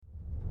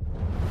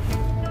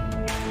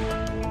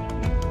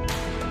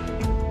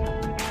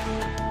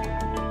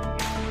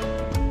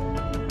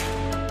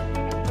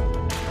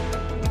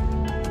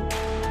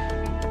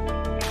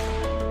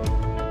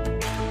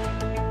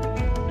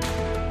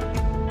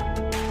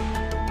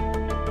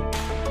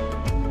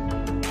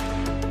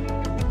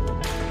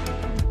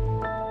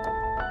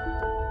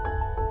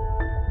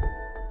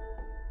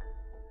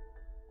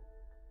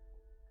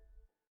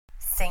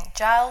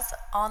Giles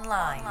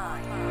Online.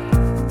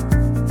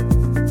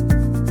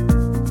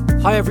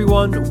 Hi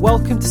everyone,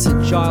 welcome to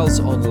St. Giles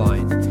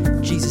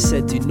Online. Jesus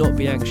said, "Do not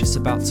be anxious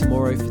about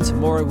tomorrow, for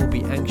tomorrow will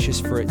be anxious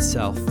for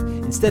itself."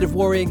 Instead of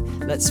worrying,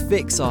 let's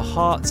fix our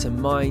hearts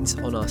and minds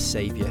on our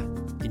Saviour.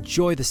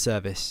 Enjoy the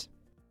service.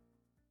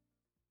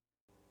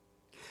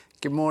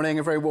 Good morning,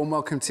 a very warm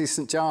welcome to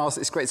St. Giles.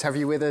 It's great to have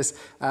you with us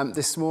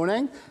this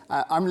morning.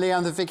 I'm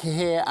Leanne, the vicar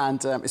here,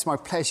 and it's my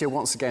pleasure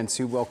once again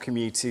to welcome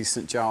you to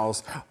St.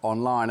 Giles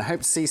Online. I hope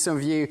to see some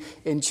of you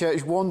in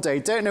church one day.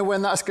 Don't know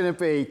when that's going to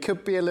be.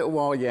 Could be a little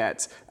while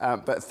yet,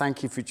 but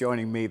thank you for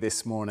joining me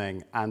this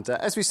morning. And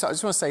as we start, I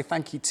just want to say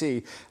thank you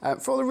too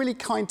for all the really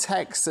kind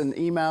texts and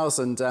emails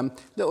and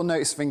little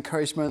notes of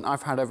encouragement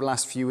I've had over the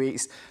last few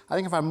weeks. I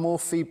think I've had more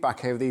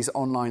feedback over these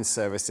online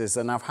services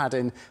than I've had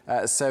in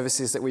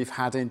services that we've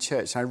had in church.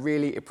 I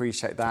really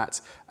appreciate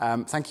that.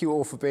 Thank you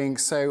all for being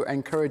so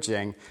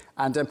encouraging.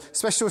 And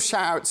special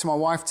shout out to my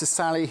wife, to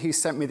Sally, who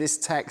sent me this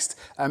text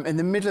in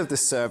the middle of the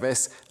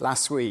service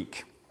last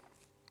week.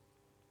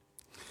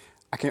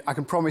 I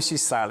can promise you,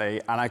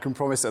 Sally, and I can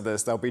promise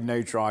others, there'll be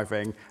no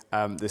driving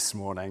this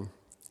morning.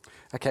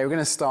 Okay, we're going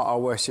to start our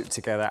worship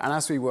together. And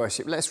as we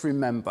worship, let's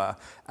remember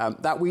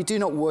that we do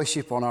not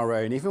worship on our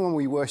own. Even when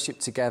we worship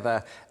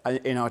together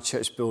in our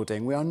church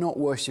building, we are not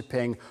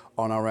worshipping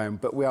on our own,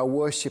 but we are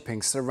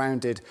worshipping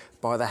surrounded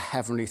by the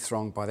heavenly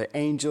throng, by the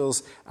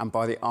angels and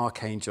by the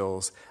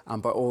archangels,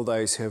 and by all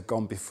those who have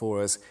gone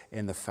before us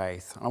in the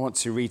faith. I want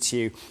to read to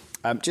you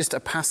just a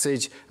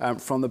passage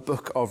from the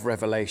book of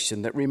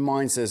Revelation that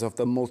reminds us of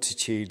the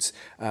multitudes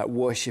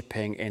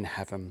worshipping in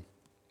heaven.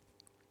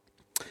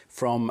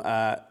 From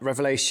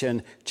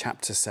Revelation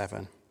chapter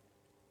 7.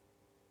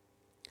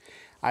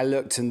 I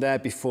looked, and there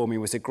before me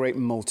was a great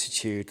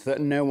multitude that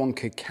no one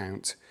could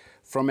count,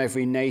 from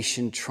every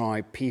nation,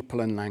 tribe,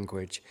 people and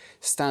language,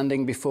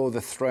 standing before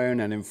the throne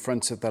and in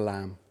front of the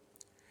Lamb.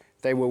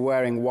 They were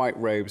wearing white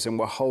robes and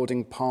were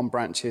holding palm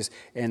branches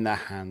in their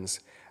hands,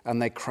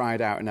 and they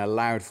cried out in a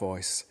loud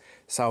voice,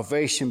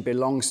 "Salvation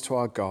belongs to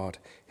our God,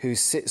 who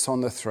sits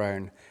on the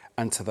throne,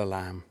 and to the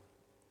Lamb."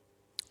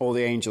 All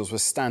the angels were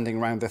standing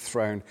round the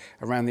throne,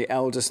 around the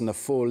elders and the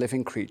four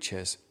living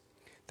creatures.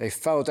 They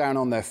fell down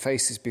on their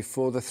faces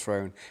before the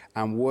throne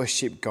and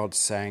worshipped God,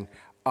 saying,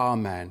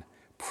 "Amen,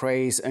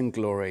 praise and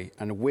glory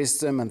and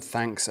wisdom and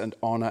thanks and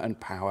honour and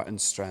power and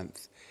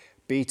strength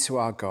be to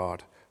our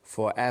God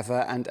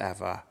forever and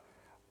ever.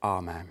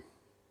 Amen."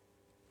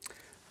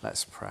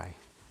 Let's pray.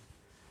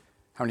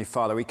 Heavenly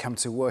Father, we come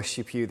to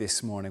worship you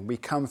this morning. We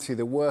come through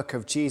the work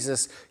of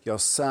Jesus, your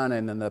Son,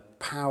 and in the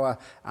power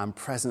and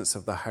presence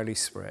of the Holy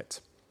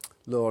Spirit.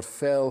 Lord,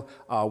 fill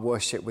our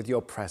worship with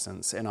your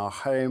presence in our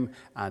home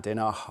and in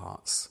our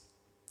hearts.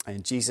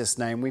 In Jesus'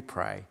 name we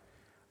pray.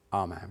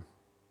 Amen.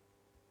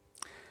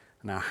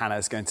 Now Hannah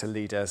is going to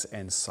lead us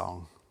in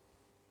song.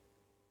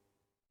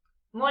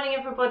 Morning,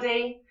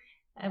 everybody.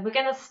 We're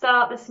going to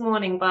start this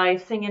morning by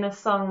singing a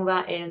song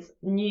that is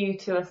new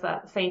to us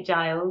at St.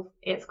 Giles.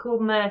 It's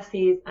called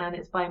Mercies and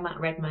it's by Matt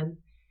Redman.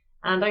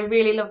 And I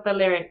really love the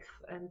lyrics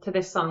to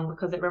this song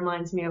because it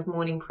reminds me of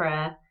morning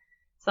prayer.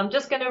 So I'm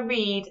just going to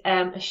read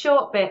a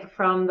short bit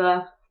from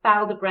the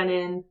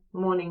Faldebrennen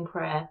morning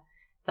prayer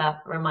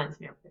that reminds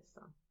me of this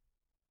song.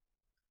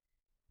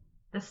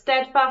 The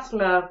steadfast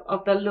love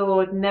of the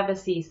Lord never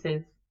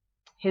ceases.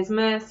 His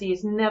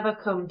mercies never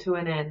come to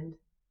an end.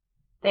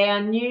 They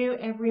are new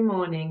every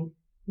morning,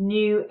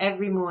 new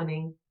every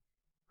morning.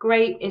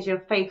 Great is your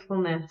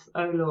faithfulness,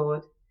 O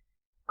Lord.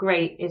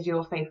 Great is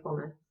your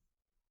faithfulness.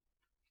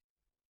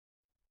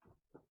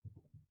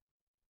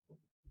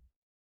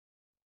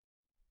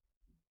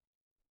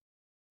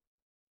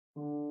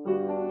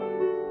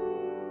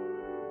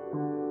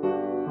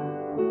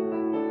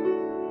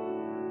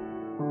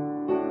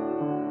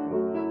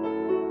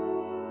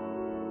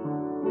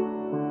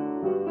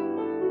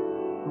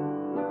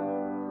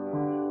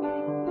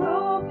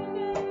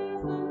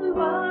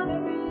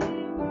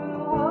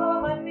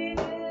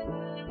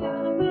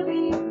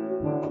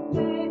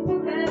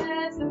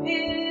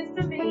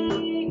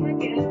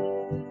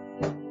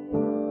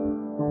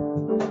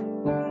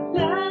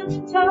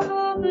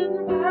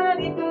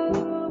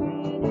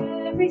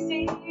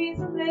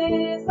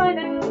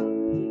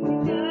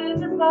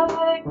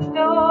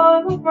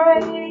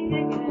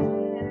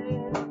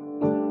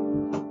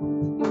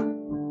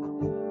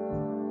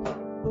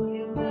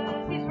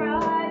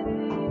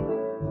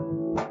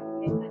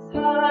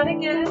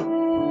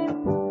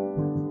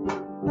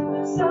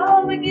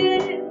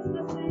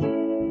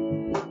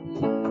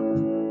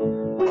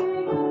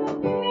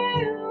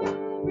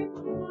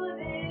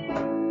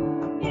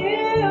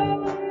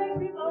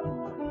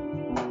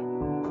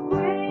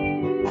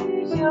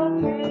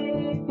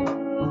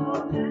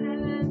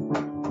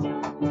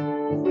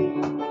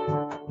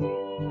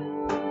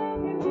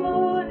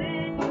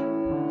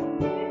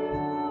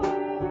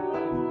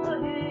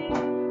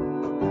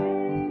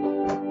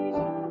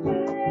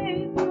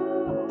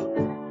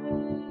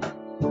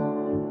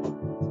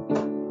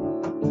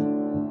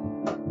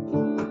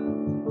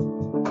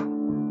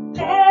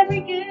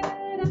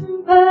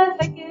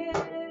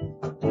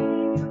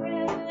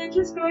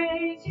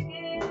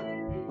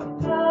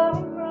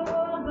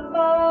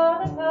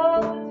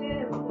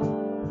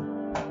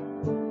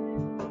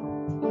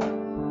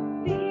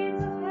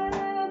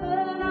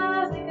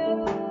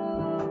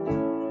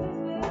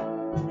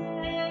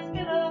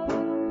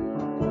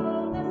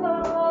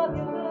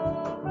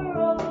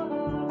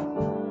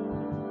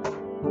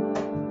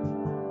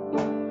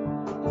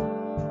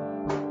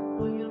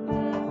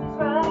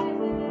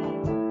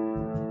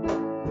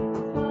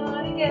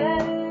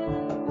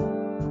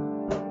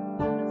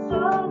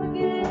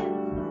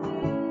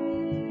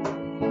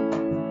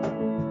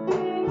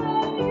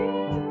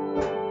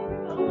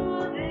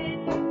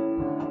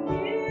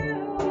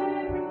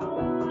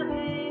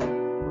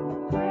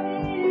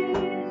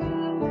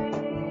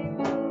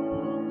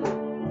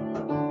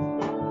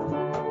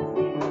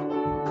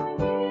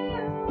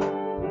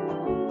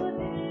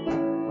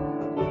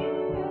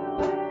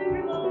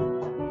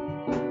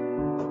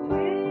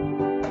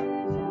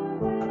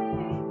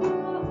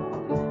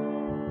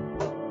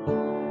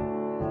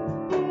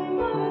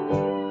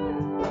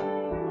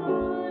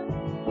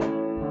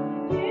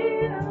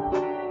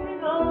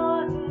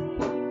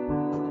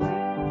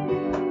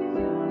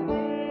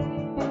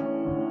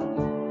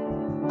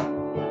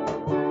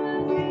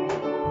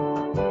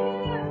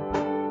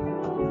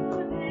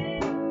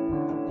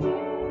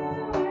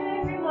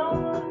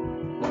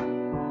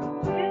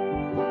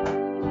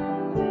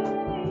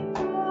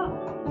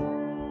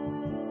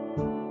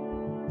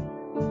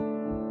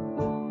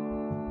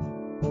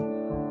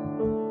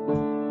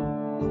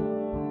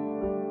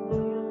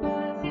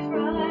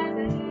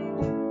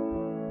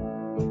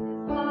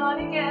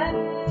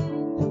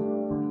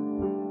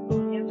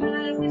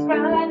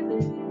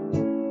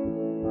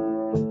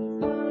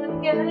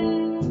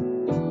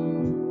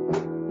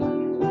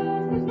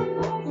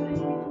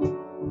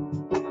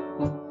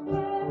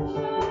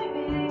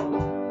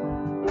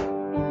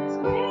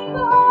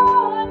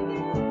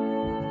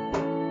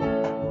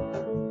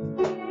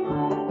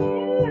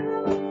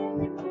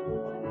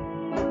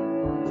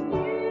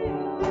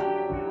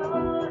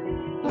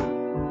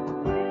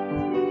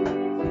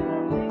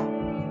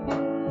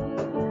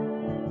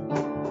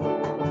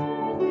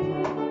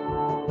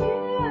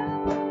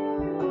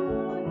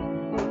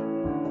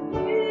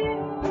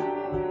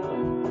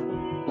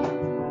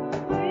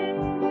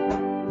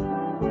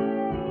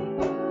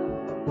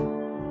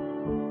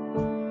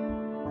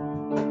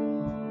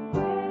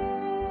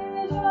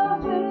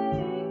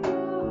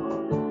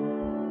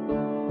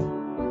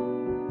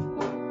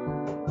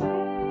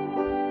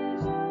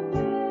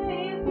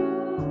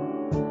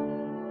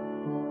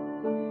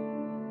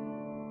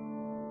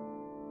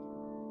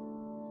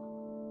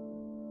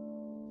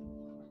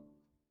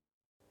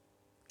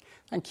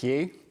 Thank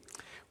you.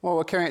 Well,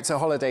 we're coming into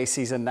holiday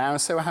season now,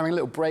 so we're having a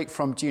little break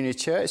from junior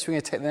church. We're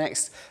going to take the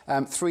next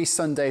 3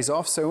 Sundays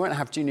off, so we won't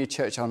have junior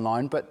church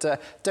online. But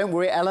don't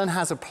worry, Ellen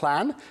has a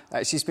plan.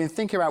 She's been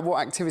thinking about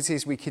what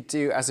activities we could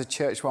do as a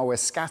church while we're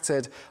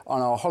scattered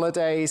on our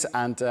holidays,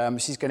 and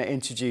she's going to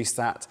introduce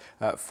that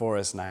for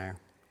us now.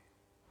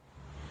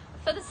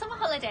 For the summer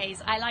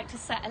holidays, I like to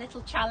set a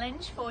little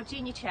challenge for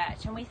junior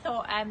church, and we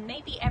thought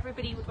maybe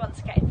everybody would want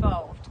to get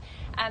involved.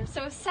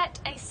 So we've set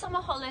a summer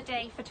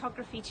holiday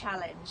photography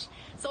challenge.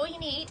 So all you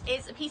need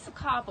is a piece of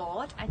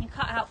cardboard, and you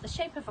cut out the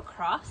shape of a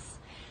cross,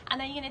 and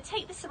then you're going to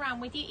take this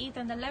around with you either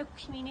in the local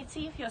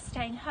community if you're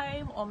staying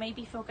home, or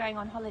maybe if you're going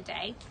on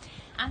holiday,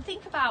 and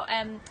think about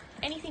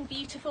anything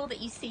beautiful that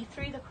you see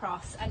through the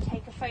cross and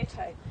take a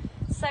photo.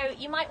 So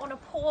you might want to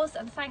pause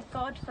and thank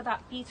God for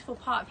that beautiful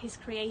part of his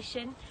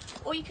creation,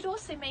 or you could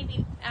also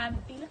maybe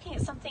be looking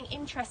at something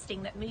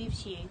interesting that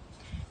moves you.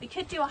 We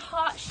could do a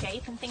heart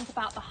shape and think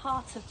about the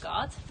heart of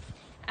God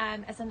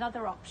as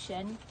another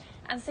option,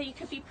 and so you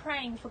could be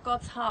praying for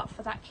God's heart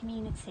for that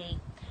community.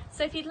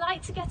 So if you'd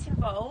like to get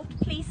involved,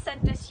 please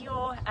send us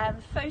your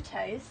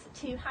photos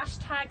to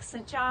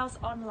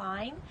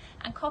 #StGilesOnline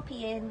and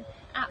copy in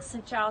at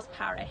St Giles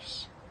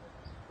Parish.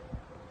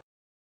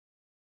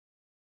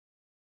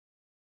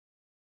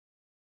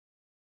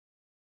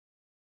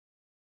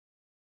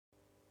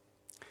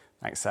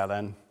 Thanks,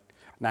 Ellen.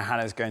 Now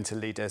Hannah's going to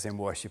lead us in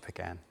worship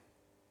again.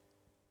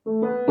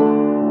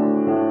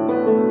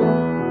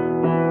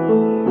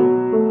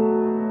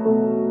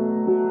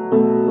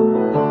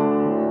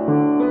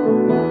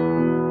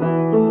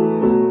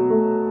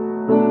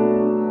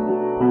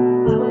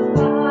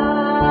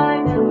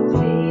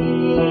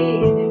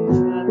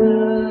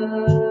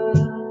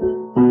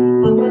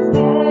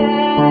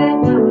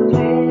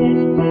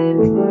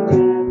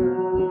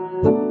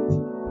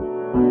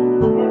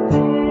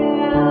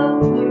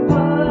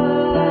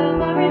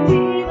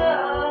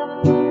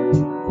 Redeemer,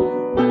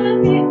 my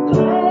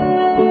victor.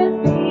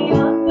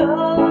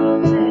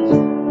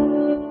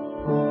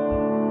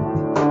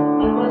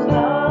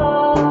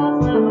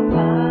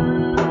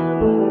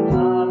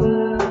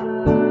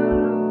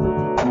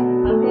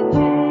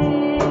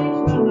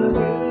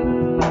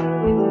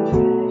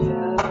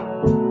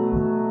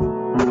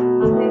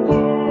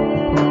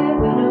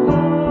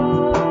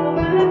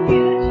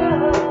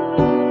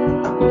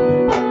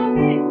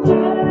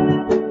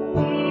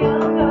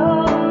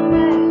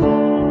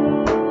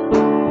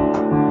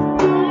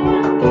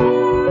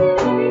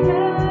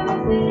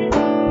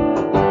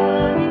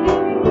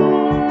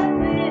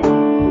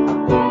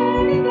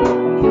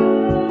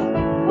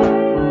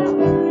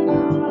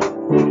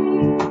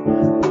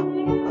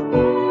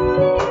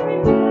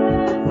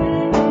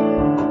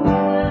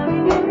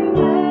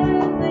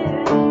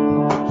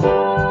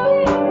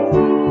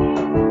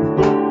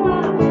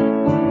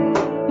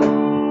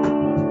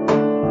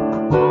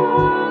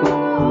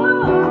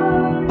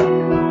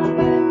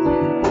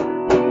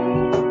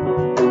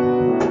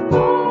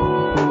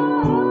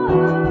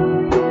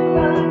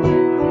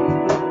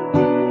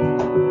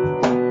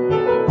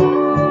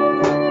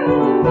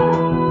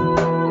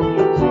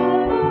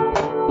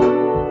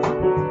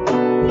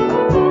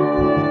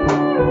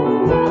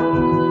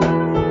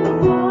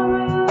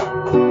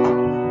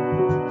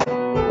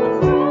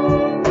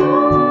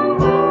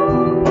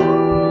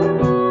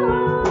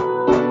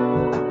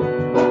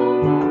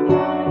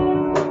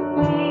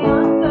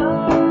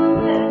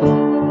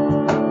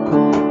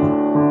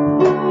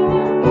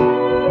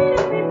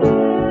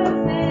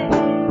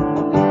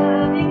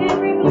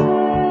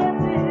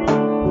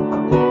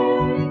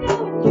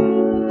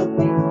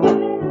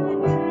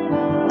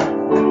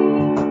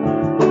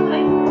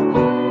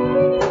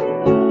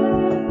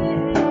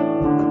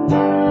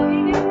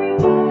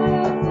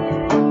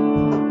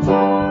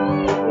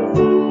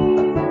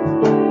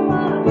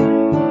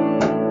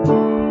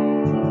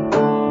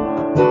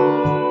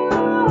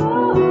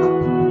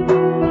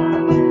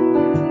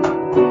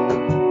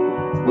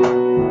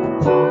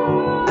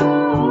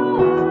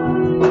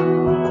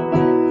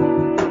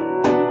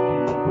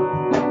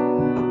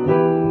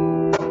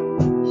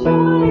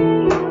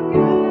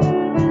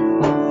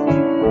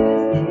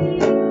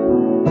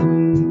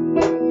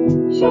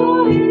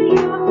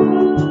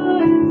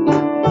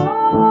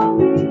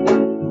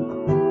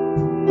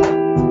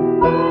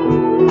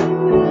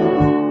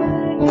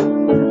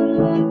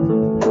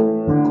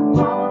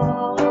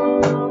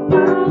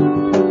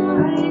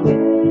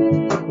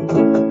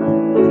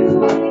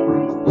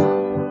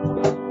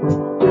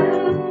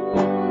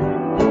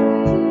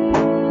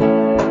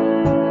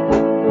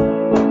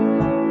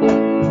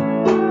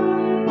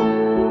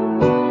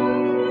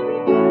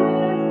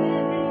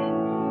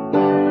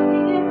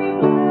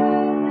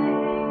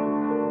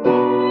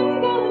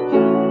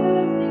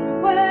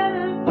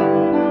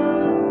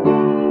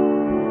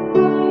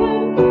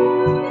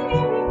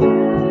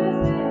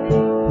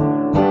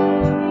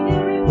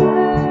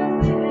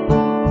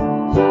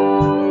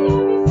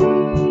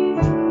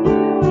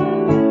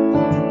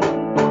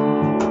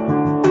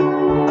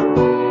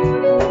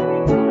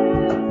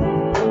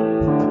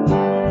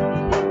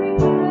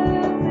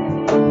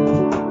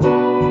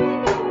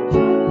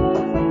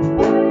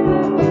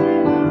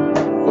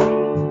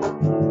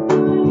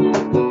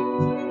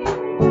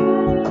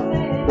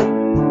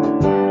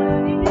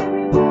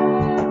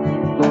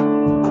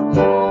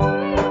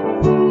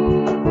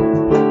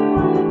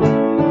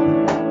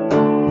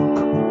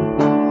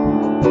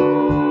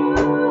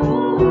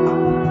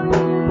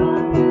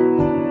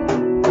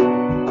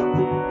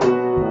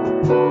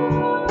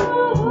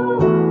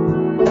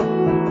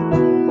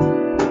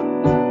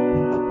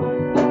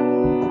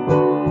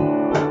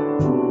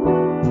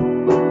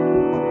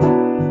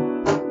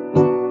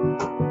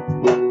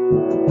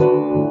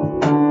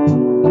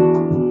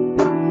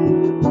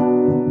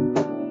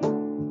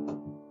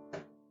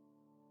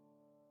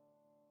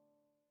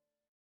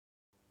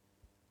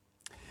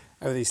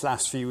 Over these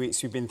last few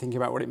weeks, we've been thinking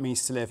about what it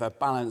means to live a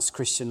balanced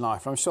Christian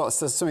life. I'm sure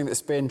that's something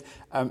that's been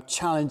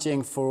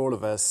challenging for all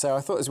of us. So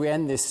I thought as we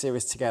end this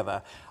series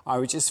together, I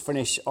would just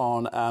finish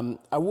on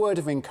a word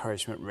of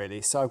encouragement,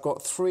 really. So I've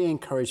got 3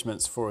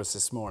 encouragements for us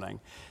this morning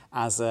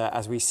as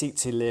we seek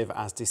to live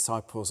as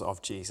disciples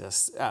of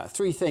Jesus.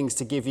 3 things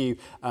to give you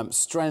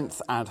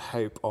strength and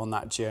hope on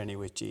that journey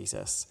with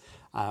Jesus.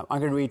 I'm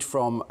going to read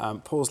from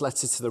Paul's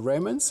letter to the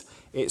Romans.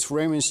 It's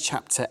Romans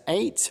chapter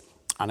 8.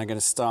 And I'm going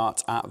to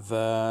start at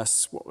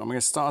verse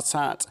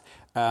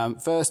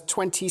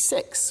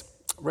 26.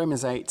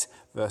 Romans 8,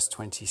 verse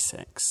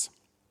 26.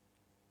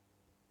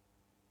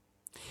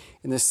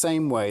 In the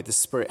same way, the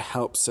Spirit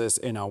helps us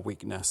in our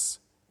weakness.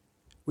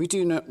 We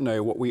do not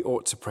know what we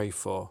ought to pray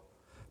for,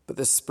 but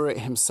the Spirit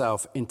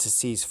himself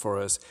intercedes for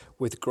us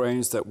with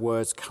groans that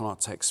words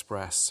cannot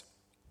express.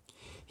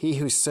 He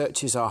who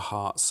searches our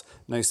hearts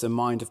knows the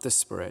mind of the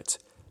Spirit,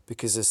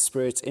 because the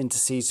Spirit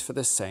intercedes for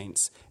the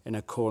saints in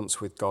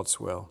accordance with God's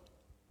will.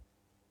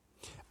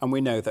 And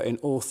we know that in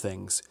all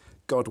things,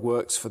 God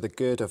works for the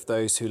good of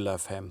those who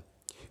love him,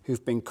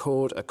 who've been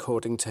called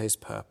according to his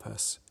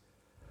purpose.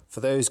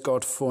 For those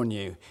God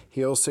foreknew,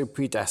 he also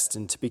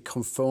predestined to be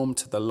conformed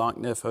to the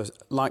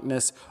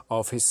likeness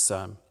of his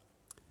Son,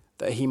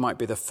 that he might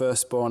be the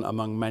firstborn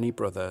among many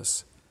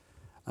brothers.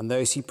 And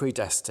those he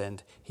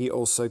predestined, he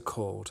also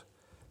called.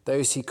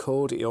 Those he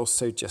called, he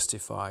also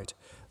justified.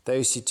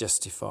 Those he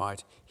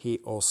justified, he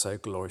also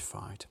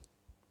glorified.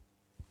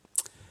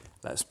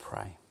 Let's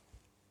pray.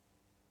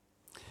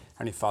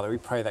 Heavenly Father, we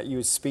pray that you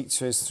would speak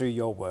to us through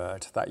your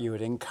word, that you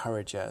would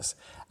encourage us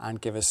and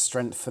give us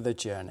strength for the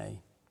journey.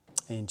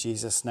 In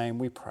Jesus' name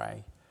we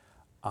pray.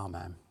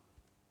 Amen.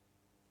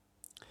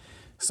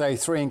 So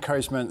 3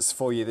 encouragements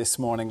for you this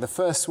morning. The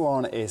first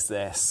one is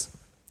this: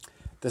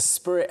 the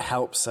Spirit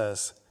helps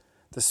us.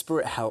 The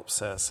Spirit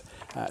helps us.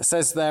 It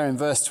says there in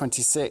verse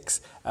 26,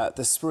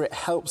 the Spirit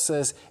helps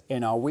us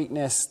in our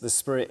weakness. The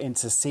Spirit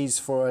intercedes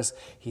for us.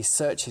 He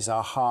searches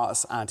our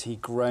hearts and he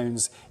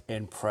groans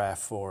in prayer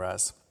for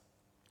us.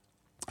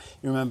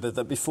 You remember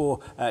that before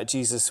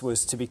Jesus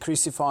was to be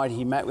crucified,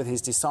 he met with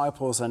his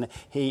disciples and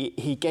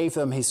he gave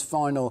them his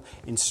final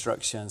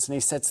instructions. And he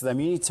said to them,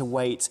 you need to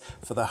wait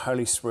for the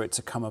Holy Spirit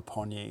to come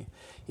upon you.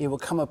 He will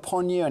come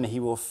upon you and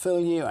he will fill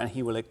you and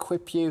he will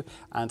equip you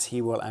and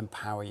he will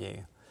empower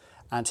you.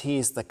 And he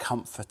is the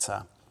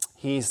comforter,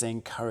 he is the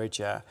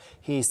encourager,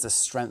 he is the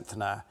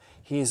strengthener,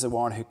 he is the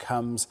one who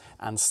comes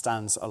and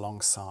stands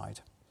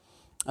alongside.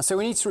 And so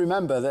we need to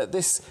remember that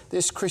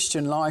this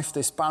Christian life,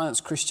 this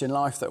balanced Christian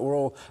life that we're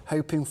all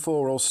hoping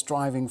for, we're all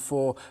striving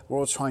for, we're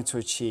all trying to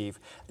achieve,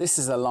 this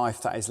is a life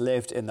that is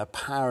lived in the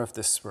power of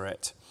the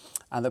Spirit.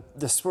 And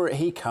the Spirit,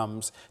 he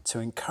comes to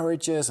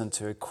encourage us and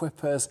to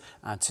equip us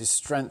and to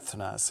strengthen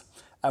us.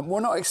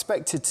 We're not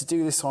expected to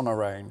do this on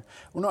our own.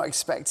 We're not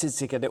expected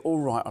to get it all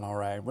right on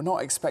our own. We're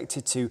not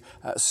expected to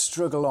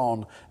struggle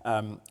on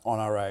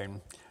our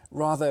own.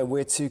 Rather,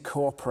 we're to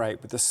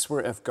cooperate with the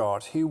Spirit of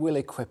God, who will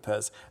equip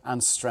us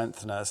and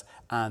strengthen us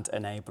and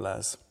enable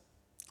us.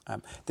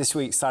 This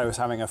week, Sally was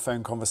having a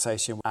phone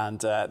conversation,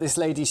 and this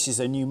lady, she's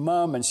a new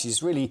mum, and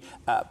she's really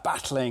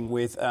battling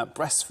with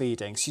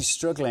breastfeeding. She's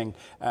struggling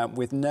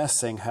with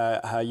nursing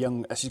her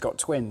young. She's got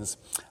twins,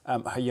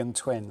 her young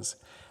twins.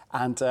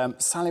 And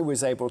Sally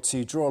was able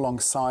to draw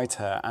alongside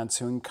her and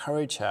to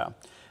encourage her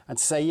and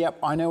to say, yep,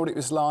 I know what it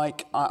was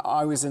like.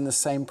 I was in the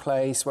same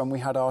place when we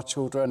had our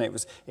children.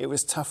 It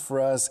was tough for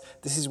us.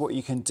 This is what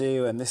you can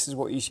do, and this is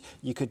what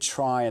you could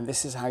try, and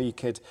this is how you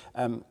could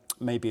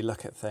maybe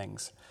look at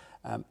things.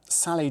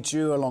 Sally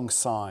drew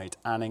alongside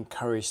and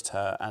encouraged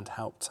her and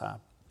helped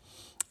her.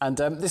 And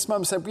this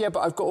mum said, yeah,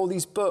 but I've got all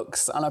these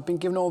books and I've been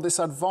given all this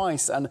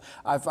advice and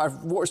I've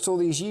watched all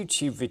these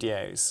YouTube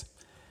videos.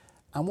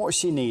 And what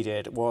she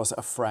needed was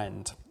a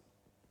friend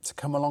to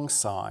come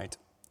alongside,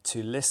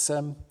 to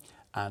listen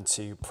and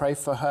to pray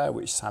for her,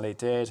 which Sally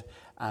did,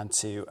 and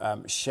to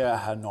share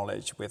her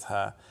knowledge with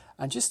her,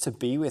 and just to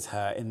be with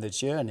her in the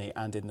journey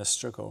and in the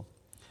struggle.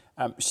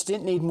 She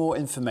didn't need more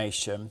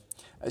information.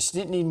 She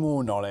didn't need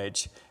more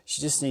knowledge.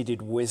 She just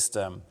needed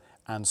wisdom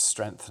and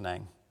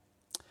strengthening.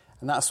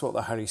 And that's what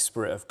the Holy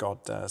Spirit of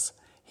God does.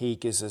 He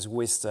gives us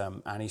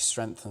wisdom and he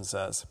strengthens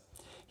us.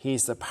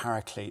 He's the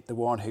paraclete, the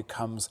one who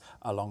comes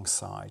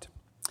alongside.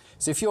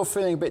 So if you're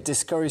feeling a bit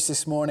discouraged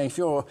this morning, if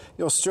you're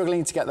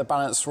struggling to get the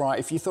balance right,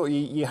 if you thought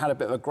you had a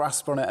bit of a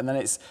grasp on it and then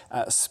it's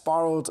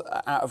spiraled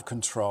out of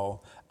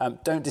control,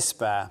 don't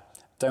despair,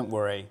 don't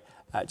worry.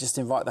 Just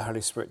invite the Holy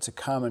Spirit to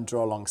come and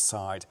draw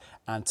alongside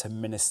and to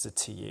minister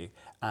to you,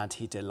 and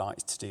he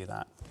delights to do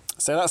that.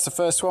 So that's the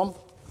first one.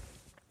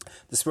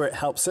 The Spirit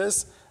helps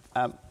us.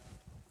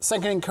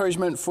 Second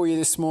encouragement for you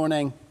this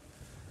morning,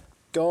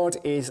 God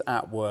is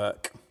at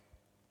work.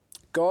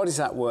 God is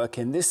at work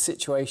in this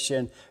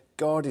situation.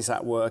 God is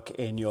at work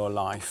in your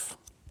life.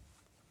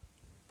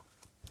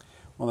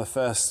 One of the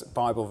first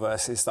Bible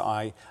verses that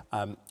I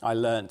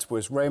learnt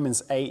was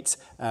Romans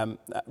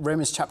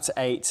chapter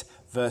 8,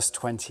 verse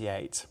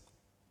 28.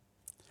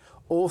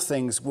 All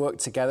things work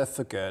together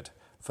for good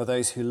for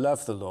those who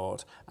love the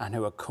Lord and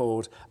who are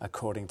called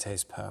according to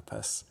his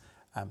purpose.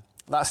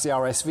 That's the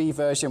RSV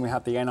version. We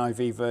had the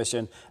NIV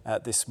version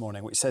this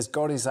morning, which says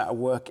God is at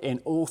work in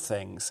all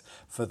things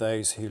for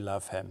those who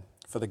love him,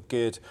 for the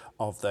good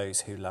of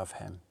those who love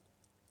him.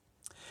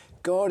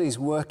 God is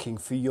working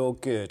for your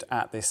good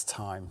at this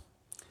time.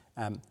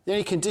 The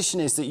only condition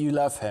is that you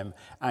love him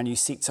and you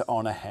seek to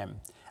honour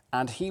him,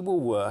 and he will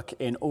work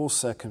in all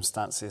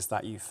circumstances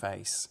that you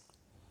face.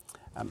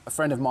 A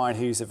friend of mine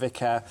who's a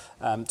vicar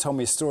told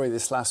me a story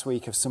this last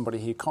week of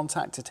somebody who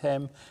contacted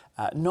him,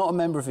 not a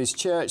member of his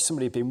church,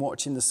 somebody who'd been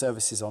watching the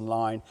services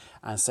online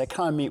and said,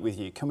 "Can I meet with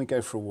you? Can we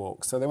go for a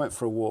walk?" So they went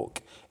for a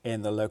walk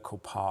in the local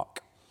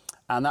park.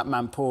 And that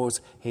man poured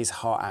his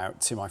heart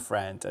out to my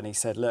friend and he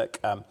said, "Look,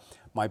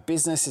 my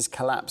business is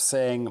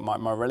collapsing.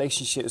 My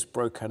relationship's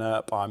broken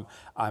up. I'm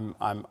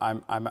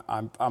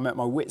at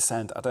my wit's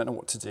end. I don't know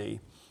what to do.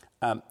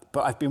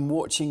 But I've been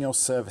watching your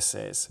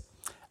services,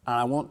 and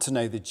I want to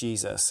know the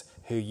Jesus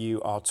who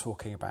you are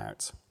talking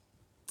about."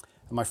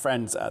 And my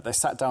friends, they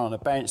sat down on a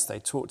bench, they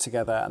talked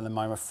together, and then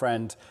my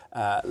friend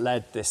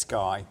led this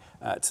guy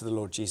to the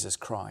Lord Jesus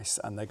Christ.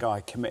 And the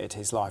guy committed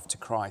his life to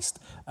Christ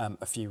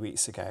a few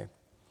weeks ago.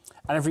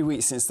 And every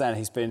week since then,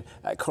 he's been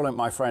calling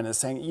my friend and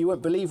saying, "You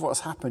won't believe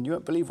what's happened. You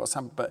won't believe what's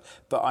happened.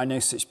 But I know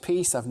such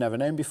peace I've never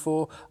known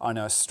before. I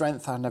know a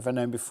strength I've never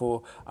known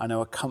before. I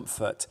know a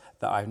comfort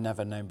that I've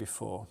never known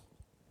before."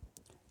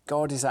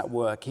 God is at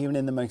work, even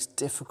in the most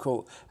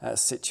difficult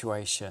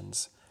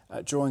situations,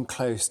 drawing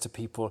close to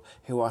people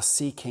who are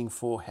seeking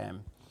for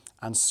him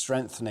and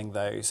strengthening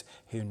those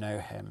who know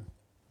him.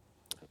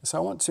 So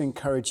I want to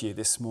encourage you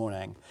this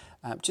morning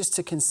just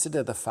to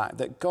consider the fact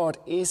that God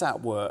is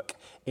at work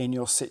in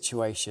your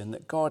situation,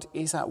 that God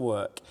is at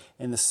work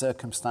in the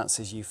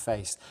circumstances you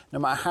face, no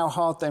matter how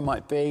hard they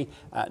might be,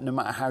 no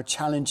matter how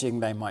challenging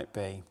they might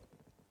be.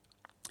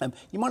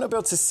 You might not be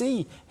able to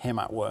see him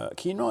at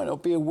work. You might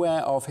not be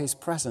aware of his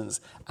presence,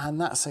 and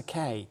that's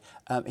okay.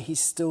 He's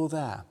still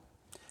there.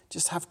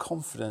 Just have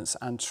confidence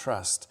and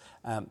trust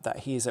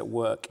that he is at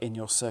work in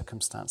your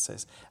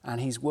circumstances,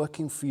 and he's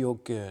working for your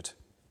good.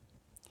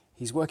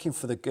 He's working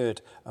for the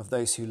good of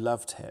those who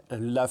love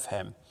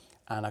him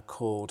and are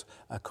called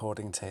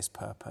according to his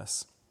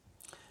purpose.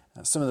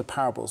 Some of the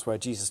parables where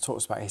Jesus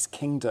talks about his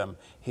kingdom,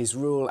 his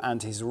rule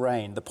and his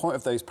reign, the point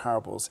of those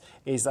parables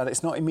is that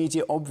it's not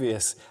immediate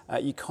obvious.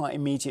 You can't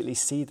immediately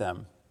see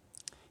them.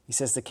 He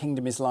says the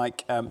kingdom is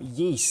like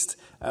yeast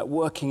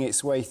working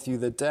its way through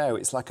the dough.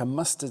 It's like a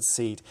mustard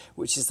seed,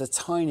 which is the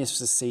tiniest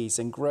of seeds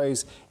and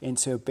grows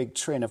into a big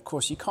tree. And of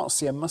course, you can't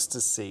see a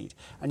mustard seed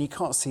and you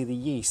can't see the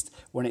yeast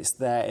when it's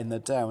there in the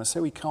dough. And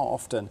so we can't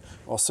often,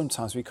 or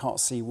sometimes we can't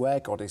see where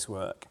God is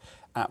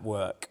at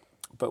work.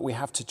 But we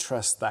have to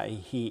trust that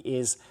he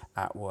is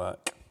at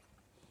work.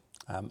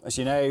 As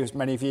you know, as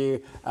many of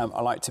you,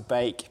 I like to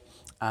bake.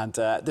 And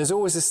there's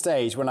always a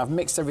stage when I've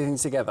mixed everything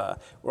together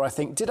where I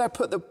think, did I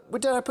put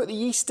the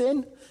yeast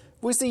in?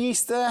 Was the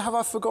yeast there? Have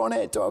I forgotten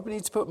it? Do I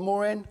need to put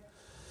more in?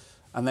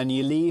 And then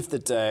you leave the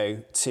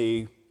dough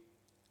to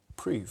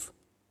prove.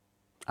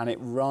 And it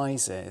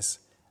rises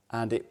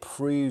and it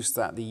proves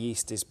that the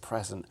yeast is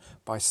present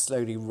by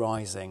slowly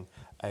rising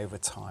over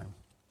time.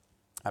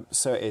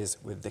 So it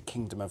is with the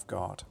kingdom of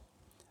God.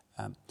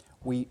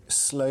 We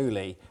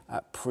slowly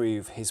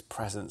prove his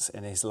presence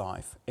in his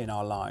life, in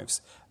our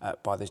lives,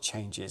 by the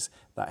changes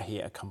that he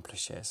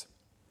accomplishes.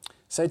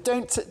 So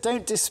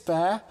don't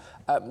despair,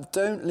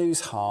 don't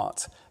lose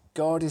heart.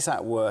 God is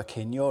at work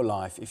in your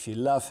life if you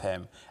love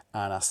him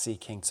and are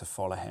seeking to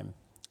follow him.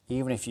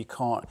 Even if you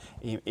can't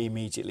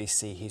immediately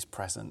see his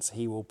presence,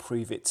 he will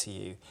prove it to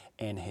you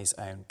in his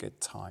own good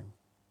time.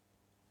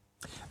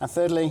 And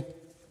thirdly,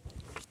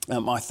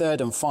 my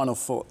third and final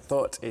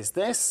thought is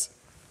this.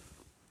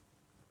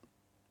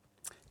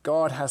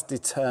 God has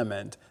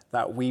determined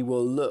that we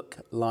will look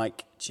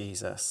like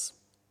Jesus.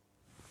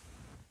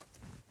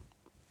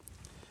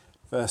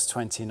 Verse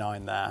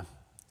 29 there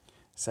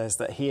says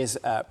that he is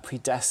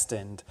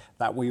predestined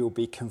that we will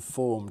be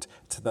conformed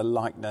to the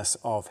likeness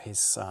of his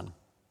Son.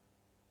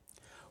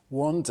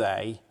 One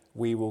day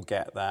we will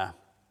get there.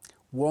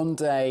 One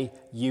day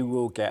you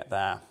will get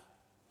there.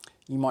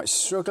 You might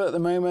struggle at the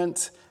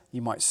moment.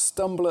 You might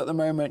stumble at the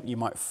moment, you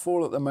might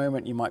fall at the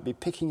moment, you might be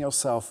picking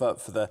yourself up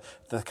for the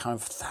kind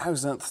of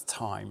 1,000th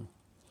time.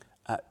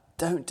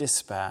 Don't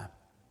despair.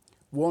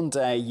 One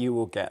day you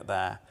will get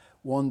there.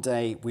 One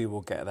day we will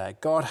get there.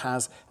 God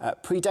has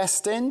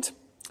predestined,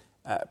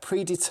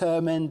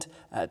 predetermined,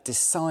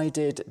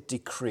 decided,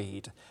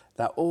 decreed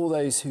that all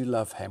those who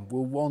love him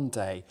will one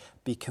day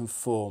be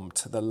conformed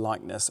to the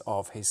likeness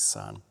of his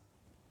Son.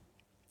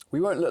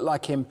 We won't look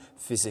like him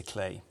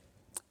physically,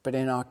 but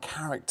in our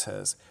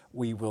characters,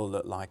 we will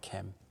look like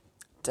him.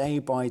 Day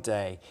by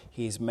day,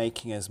 he is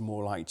making us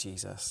more like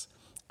Jesus.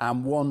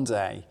 And one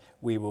day,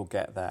 we will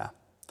get there.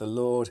 The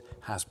Lord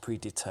has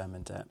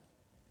predetermined it.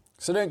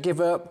 So don't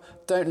give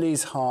up. Don't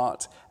lose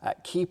heart.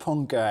 Keep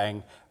on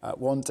going.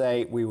 One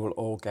day, we will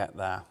all get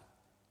there.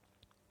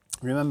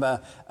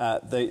 Remember,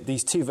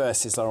 these two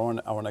verses I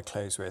want to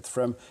close with.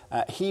 From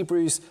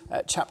Hebrews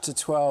chapter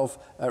 12,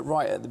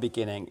 right at the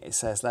beginning, it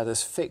says, "Let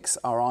us fix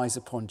our eyes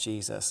upon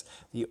Jesus,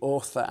 the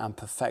author and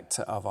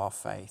perfecter of our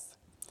faith."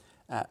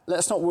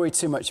 Let's not worry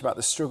too much about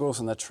the struggles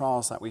and the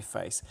trials that we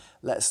face.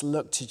 Let's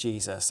look to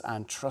Jesus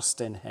and trust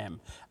in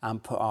him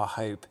and put our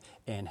hope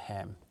in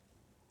him.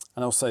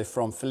 And also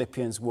from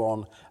Philippians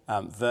 1,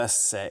 verse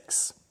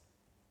 6,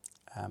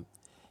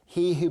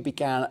 "He who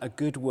began a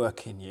good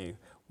work in you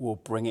will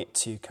bring it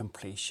to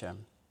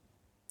completion."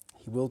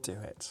 He will do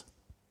it.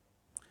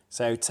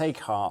 So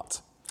take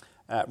heart.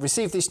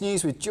 Receive this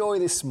news with joy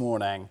this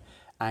morning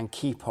and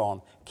keep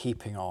on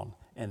keeping on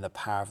in the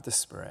power of the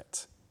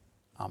Spirit.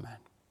 Amen.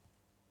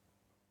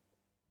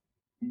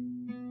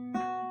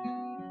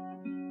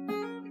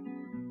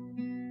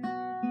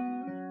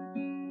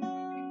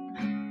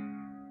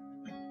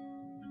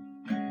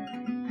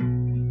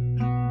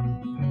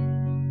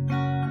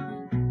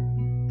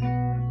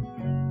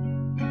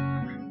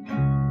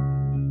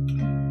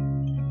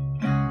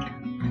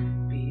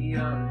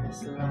 Beyond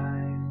this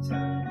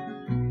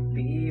lifetime,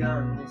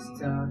 beyond this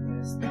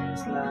darkness,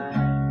 there's light.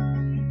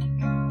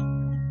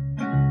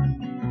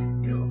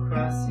 Your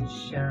cross is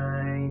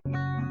shining,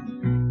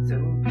 so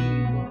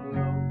people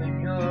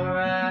open your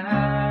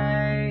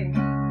eyes.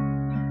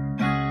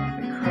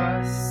 The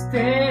cross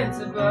stands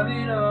above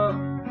it all,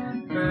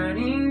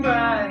 burning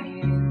bright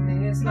in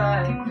this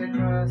light. The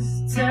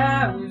cross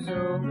towers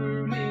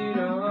over it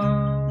all.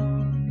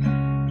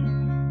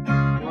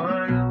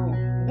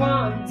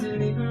 One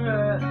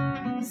deliverer,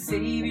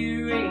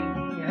 Savior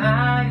reigning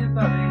high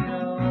above it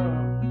all,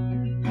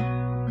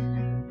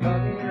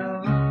 above it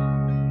all.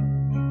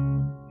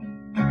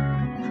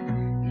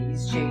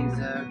 These chains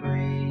are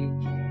breaking,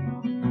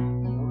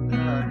 your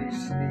love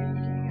is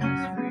making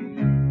us free.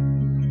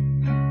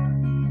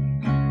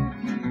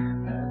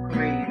 A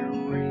great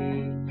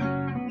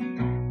awakening,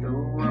 the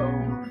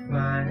world will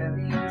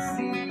finally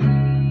see.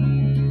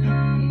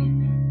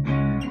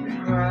 The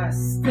cross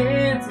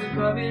stands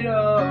above it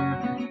all,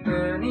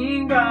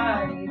 burning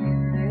bright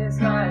in this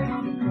light.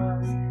 The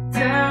cross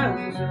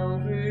towers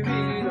over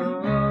it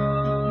all.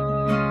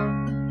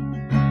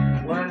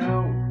 One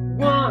hope,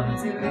 one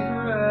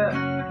deliverer,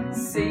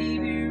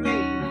 Savior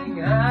reigning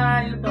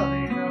high above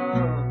it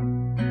all,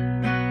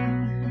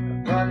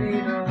 above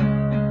it all.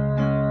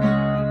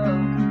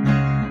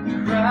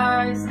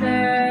 Christ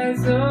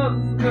has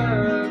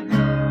overcome.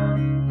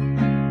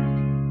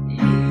 It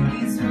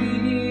is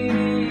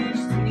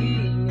finished, he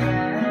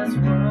has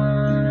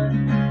won.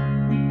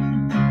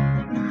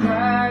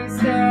 Christ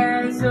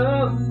has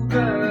overcome,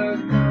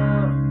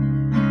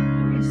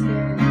 we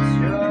stand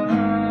strong.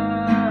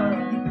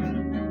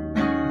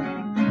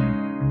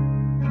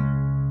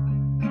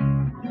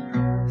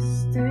 Christ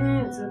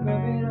stands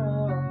above it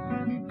all.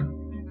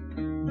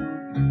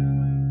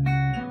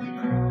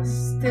 Christ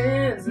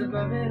stands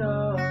above it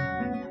all.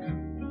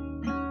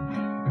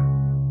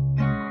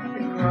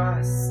 The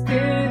cross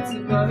stands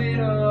above it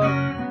all,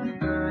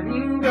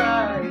 burning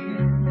bright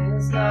in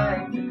this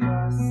light. The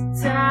cross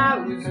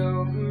towers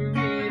over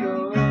it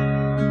all.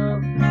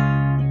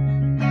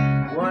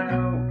 One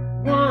hope,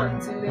 one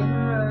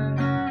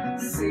deliverer,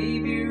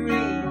 Savior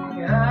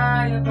reigning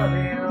high above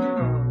it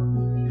all,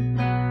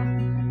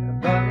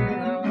 above it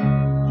all.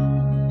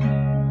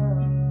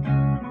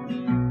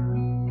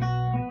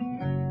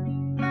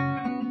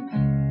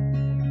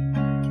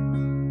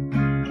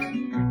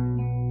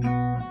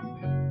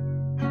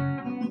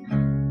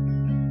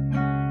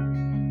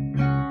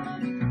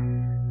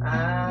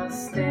 I'll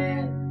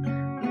stand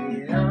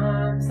with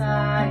arms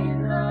high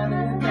and heart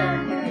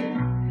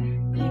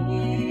abandoned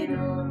in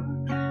awe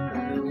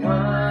of the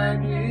one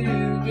who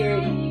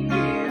gave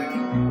it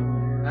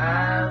all.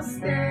 I'll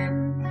stand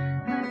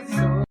with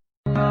soul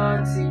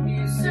until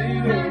you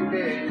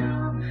surrender.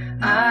 All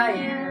I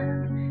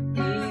am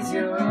is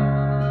yours.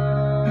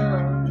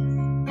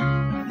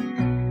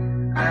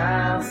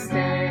 I'll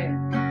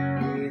stand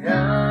with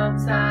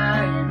arms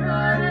high and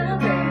heart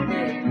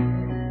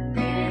abandoned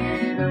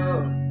in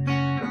awe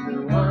of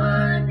the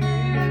one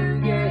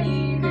who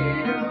gave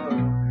it all.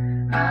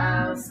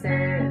 I'll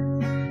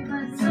stand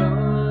so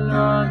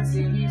long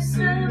till you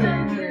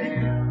surrender.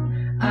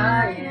 All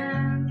I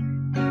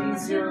am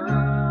is yours.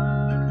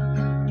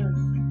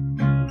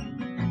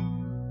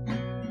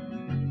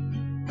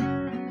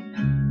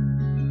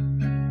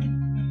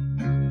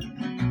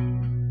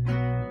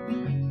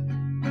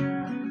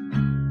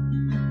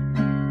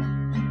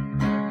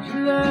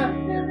 Your love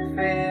never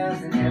fails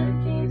and never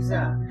gives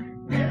up,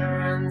 never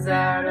runs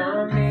out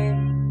on me.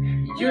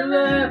 Your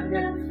love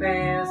never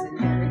fails and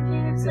never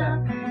gives up,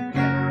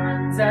 never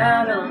runs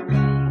out on me.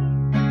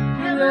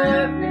 Your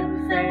love never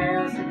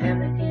fails and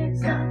never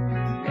gives up,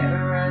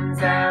 never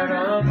runs out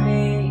on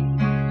me.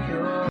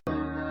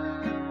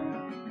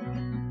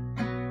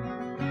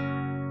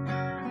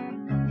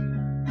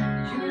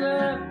 Your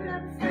love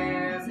never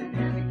fails and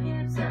never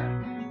gives up,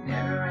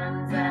 never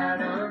runs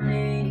out on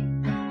me.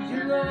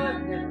 Your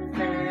love never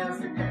fails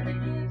and never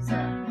gives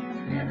up,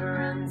 never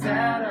runs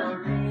out on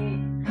me.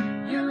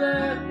 Your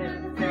love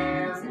never fails.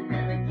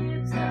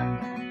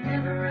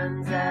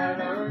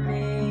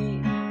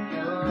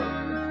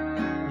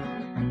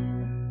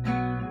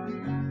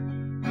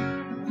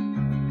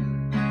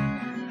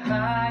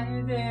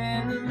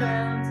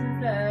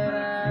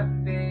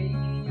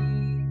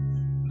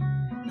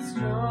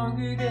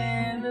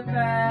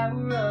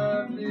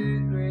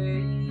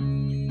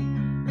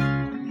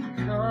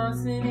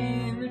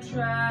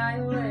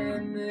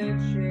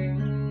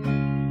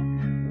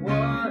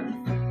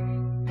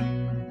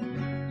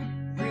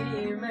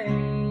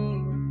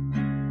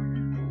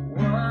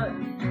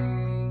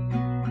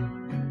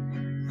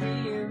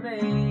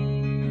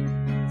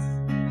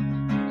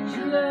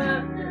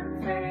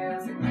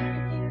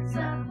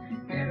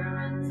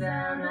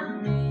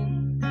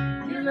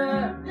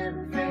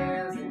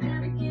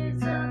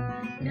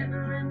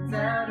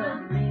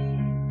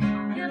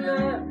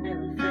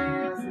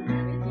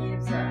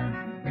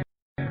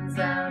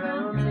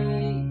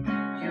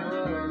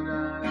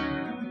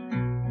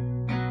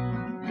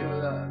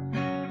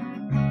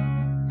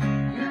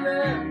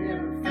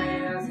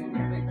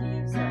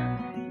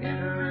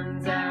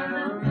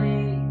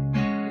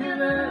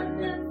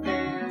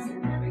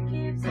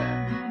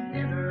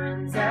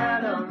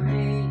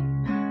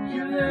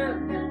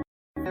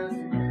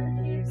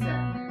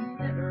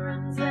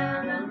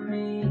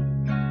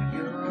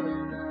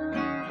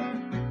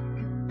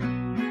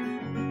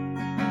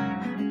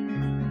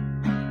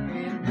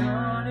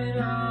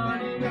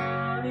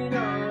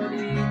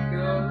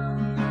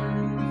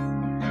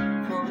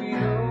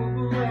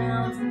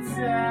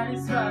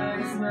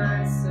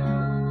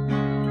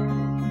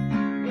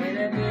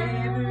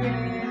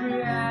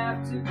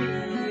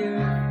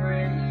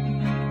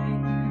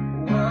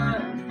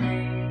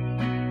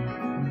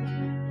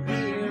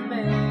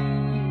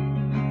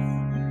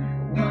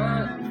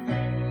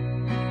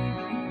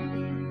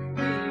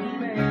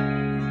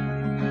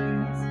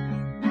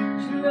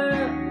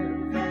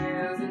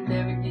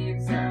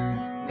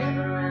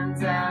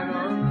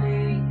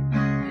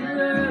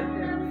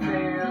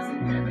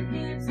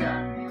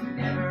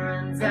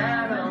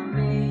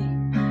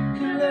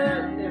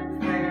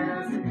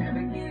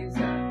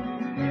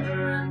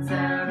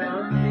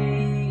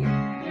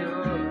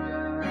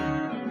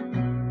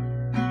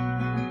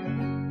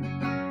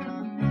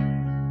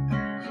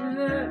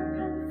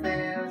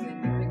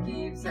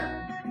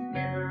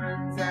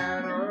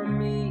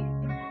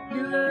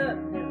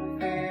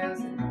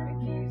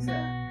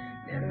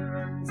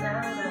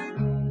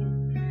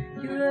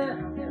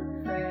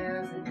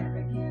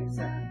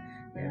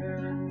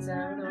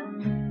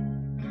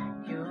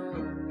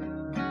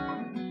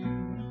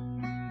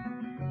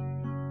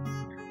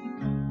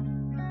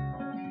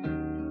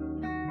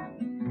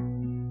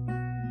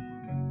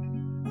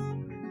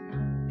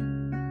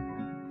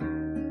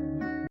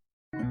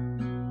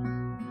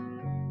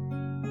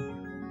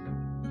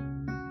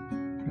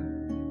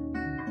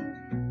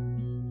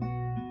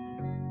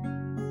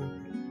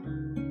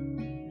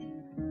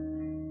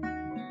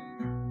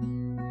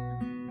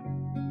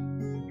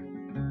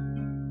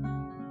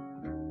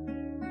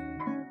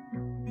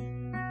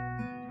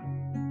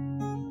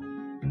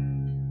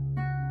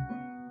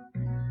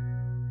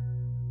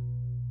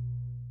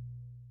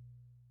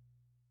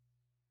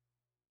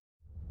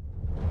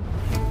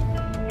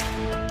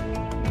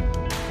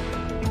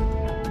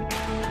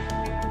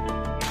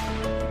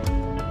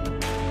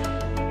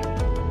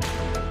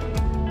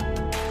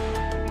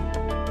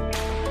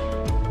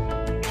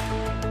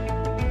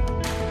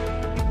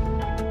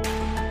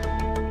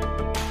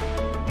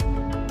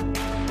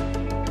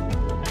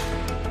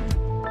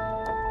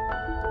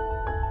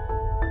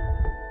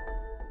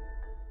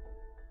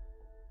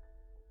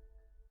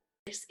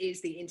 This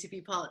is the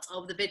interview part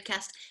of the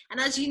vidcast, and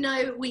as you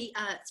know, we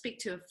speak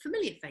to a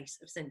familiar face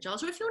of St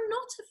Giles, or if you're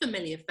not a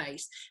familiar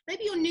face,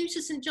 maybe you're new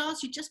to St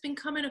Giles, you've just been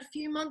coming a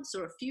few months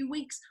or a few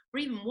weeks or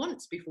even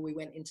once before we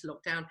went into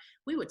lockdown,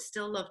 we would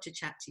still love to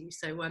chat to you.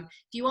 So if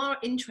you are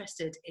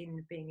interested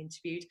in being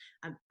interviewed,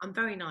 I'm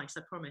very nice,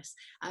 I promise.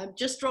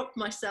 Just drop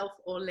myself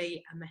or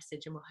Lee a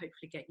message and we'll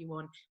hopefully get you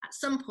on at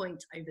some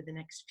point over the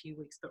next few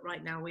weeks. But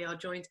right now we are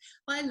joined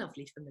by a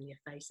lovely familiar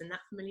face, and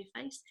that familiar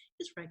face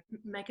is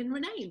Megan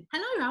Renane.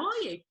 Hello, how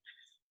are you?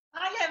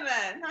 Hi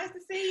Emma, nice to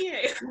see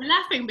you. I'm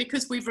laughing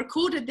because we've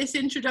recorded this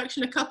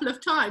introduction a couple of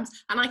times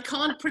and I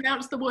can't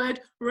pronounce the word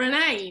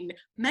Renane.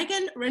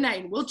 Megan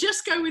Renane. We'll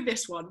just go with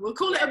this one. We'll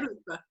call it a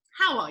blooper.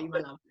 How are you, my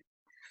love?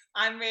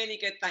 I'm really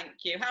good, thank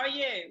you. How are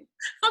you?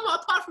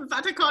 Apart from the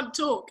fact I can't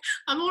talk,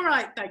 I'm all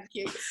right, thank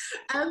you.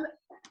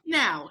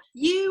 Now,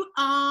 you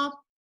are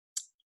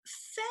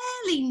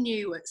fairly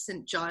new at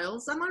St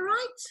Giles, am I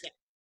right?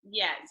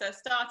 Yeah, so I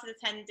started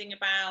attending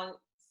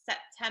about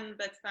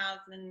September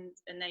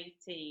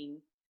 2018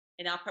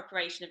 in our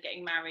preparation of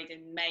getting married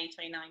in May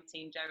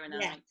 2019, Joe and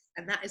I.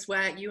 And that is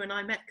where you and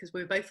I met because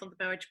we were both on the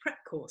marriage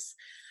prep course.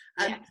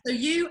 Yes. So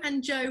you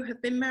and Joe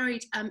have been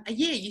married a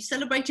year. You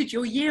celebrated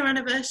your year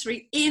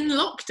anniversary in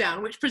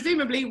lockdown, which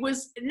presumably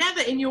was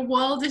never in your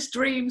wildest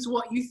dreams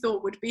what you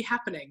thought would be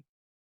happening.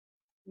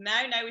 No,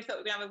 we thought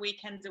we were going to have a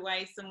weekend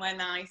away somewhere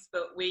nice,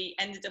 but we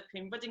ended up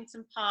in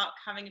Ruddington Park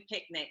having a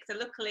picnic. So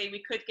luckily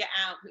we could get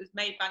out. It was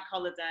May bank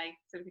holiday,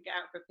 so we could get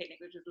out for a picnic,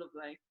 which was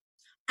lovely.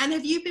 And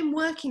have you been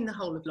working the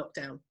whole of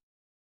lockdown?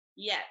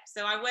 Yeah,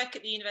 so I work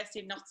at the University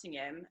of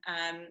Nottingham.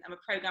 I'm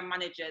a programme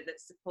manager that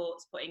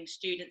supports putting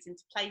students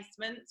into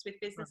placements with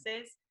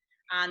businesses.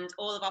 And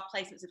all of our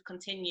placements have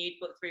continued,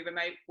 but through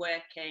remote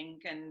working.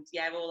 And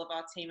yeah, all of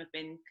our team have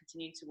been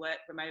continuing to work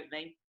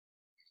remotely.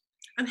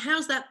 And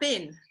how's that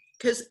been?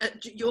 Because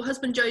your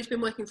husband Joe's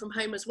been working from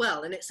home as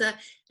well, and it's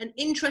an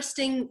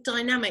interesting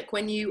dynamic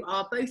when you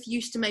are both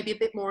used to maybe a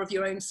bit more of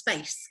your own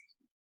space.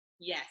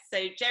 Yes, so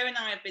Joe and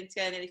I have been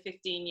together nearly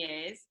 15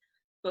 years,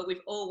 but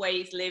we've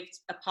always lived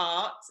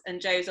apart,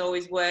 and Joe's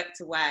always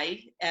worked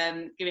away,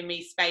 giving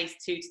me space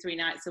 2 to 3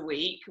 nights a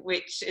week,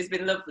 which has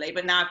been lovely.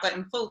 But now I've got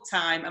him full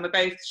time, and we're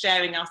both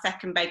sharing our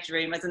second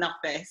bedroom as an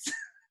office.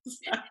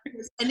 So.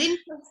 It's an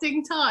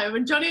interesting time,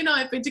 and Johnny and I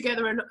have been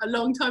together a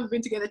long time. We've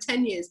been together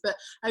 10 years, but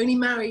only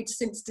married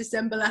since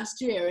December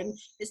last year, and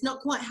it's not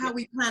quite how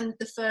we planned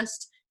the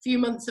first few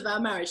months of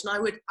our marriage.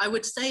 And I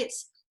would say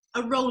it's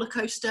a roller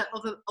coaster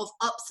of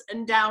ups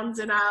and downs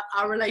in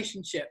our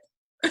relationship.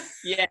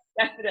 Yeah,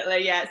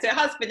 definitely. Yeah, so it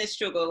has been a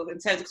struggle in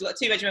terms of, we've got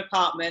a 2-bedroom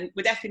apartment.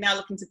 We're definitely now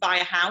looking to buy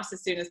a house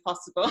as soon as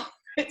possible.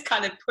 It's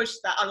kind of pushed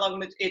that along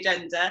the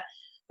agenda.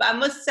 But I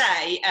must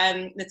say,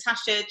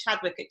 Natasha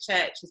Chadwick at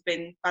church has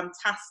been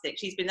fantastic.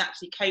 She's been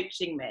actually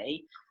coaching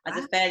me as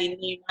a fairly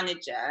new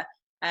manager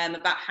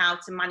about how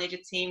to manage a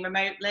team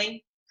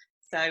remotely.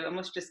 So I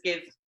must just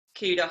give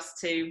kudos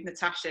to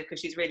Natasha because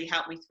she's really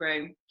helped me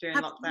through during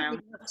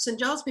lockdown. St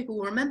Giles people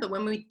will remember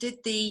when we did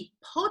the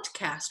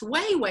podcast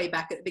way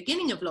back at the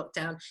beginning of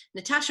lockdown,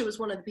 Natasha was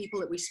one of the people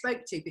that we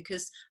spoke to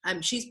because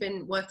she's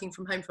been working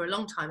from home for a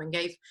long time and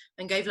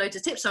gave loads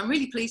of tips. So I'm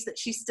really pleased that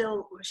she's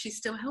still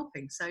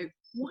helping. So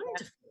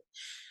wonderful.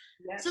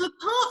 Yeah. So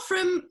apart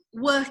from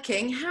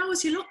working, how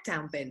has your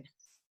lockdown been?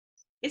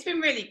 It's been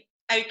really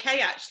okay,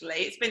 actually.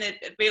 It's been a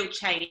real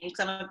change because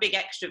I'm a big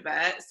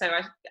extrovert, so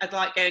I'd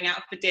like going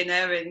out for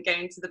dinner and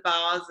going to the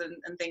bars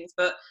and things,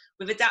 but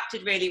we've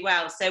adapted really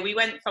well. So we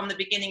went from the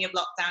beginning of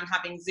lockdown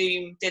having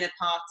Zoom dinner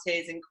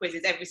parties and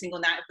quizzes every single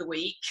night of the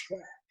week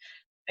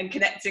and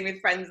connecting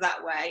with friends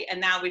that way, and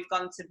now we've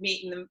gone to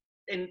meeting them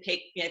in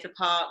for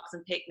parks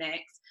and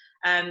picnics.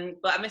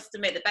 But I must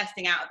admit the best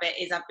thing out of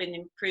it is I've been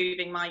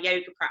improving my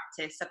yoga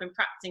practice. I've been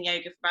practicing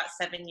yoga for about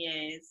 7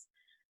 years,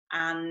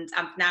 and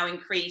I've now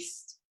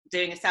increased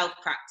doing a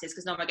self-practice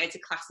because normally I go to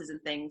classes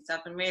and things. So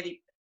I've been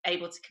really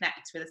able to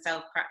connect with a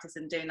self-practice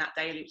and doing that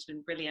daily, which has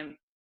been brilliant.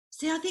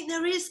 See, I think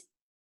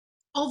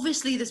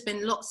there's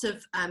been lots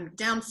of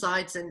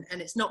downsides and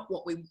it's not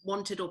what we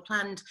wanted or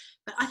planned.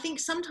 But I think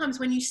sometimes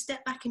when you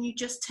step back and you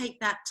just take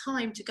that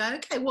time to go,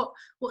 okay,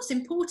 what's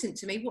important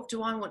to me? What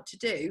do I want to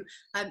do?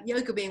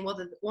 Yoga being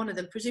one of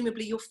them,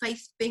 presumably your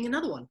faith being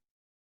another one.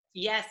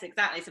 Yes,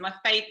 exactly. So my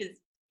faith has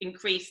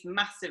increased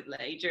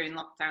massively during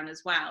lockdown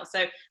as well. So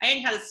I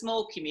only had a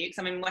small commute because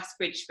I'm in West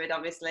Bridgford,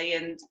 obviously,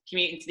 and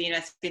commuting to the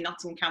University of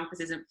Nottingham campus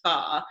isn't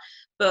far,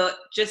 but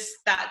just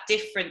that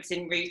difference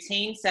in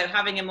routine. So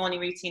having a morning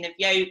routine of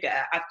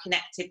yoga, I've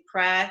connected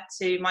prayer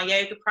to my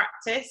yoga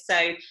practice.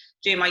 So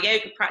during my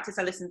yoga practice,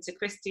 I listen to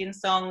Christian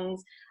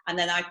songs, and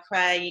then I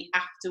pray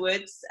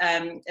afterwards,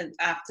 and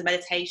after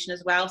meditation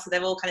as well. So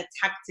they're all kind of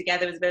tagged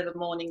together as a bit of a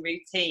morning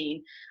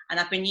routine.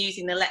 And I've been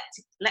using the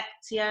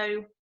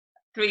Lectio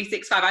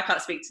 365. I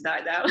can't speak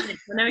tonight now.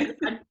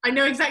 I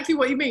know exactly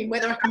what you mean.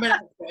 Whether I can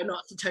remember it or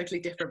not, it's a totally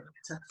different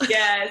matter.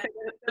 Yeah, so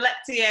the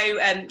Lectio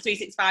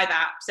 365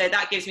 app. So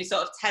that gives me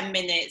sort of 10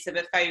 minutes of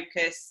a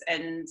focus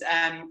and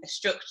a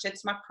structure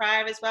to my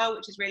prayer as well,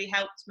 which has really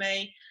helped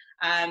me.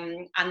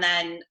 And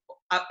then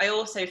I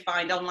also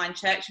find online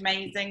church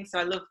amazing. So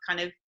I love kind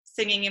of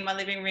singing in my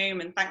living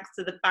room, and thanks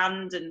to the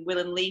band and Will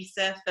and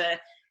Lisa for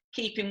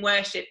keeping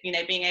worship,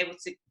 being able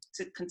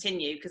to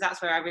continue, because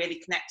that's where I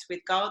really connect with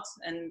God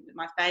and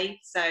my faith.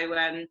 So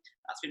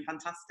that's been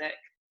fantastic.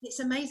 It's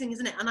amazing,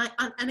 isn't it?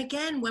 And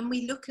again, when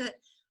we look at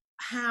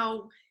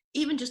how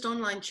even just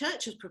online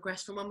church has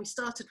progressed from when we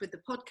started with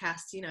the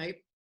podcast,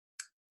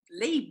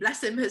 Lee,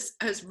 bless him,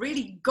 has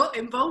really got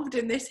involved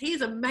in this. He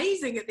is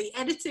amazing at the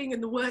editing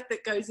and the work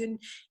that goes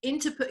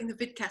into putting the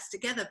vidcast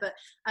together. But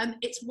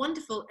it's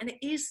wonderful, and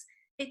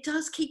it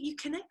does keep you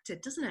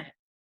connected, doesn't it?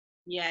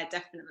 Yeah,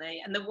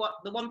 definitely. And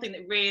the one thing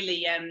that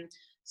really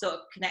sort of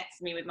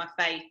connects me with my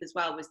faith as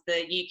well was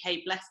the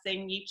UK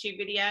Blessing YouTube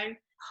video.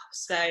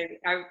 So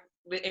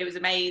it was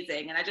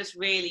amazing, and I just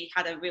really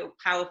had a real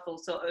powerful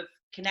sort of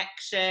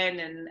connection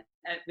and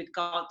with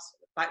God,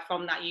 like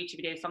from that YouTube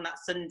video from that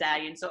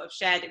Sunday, and sort of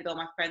shared it with all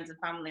my friends and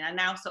family. And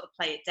I now sort of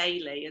play it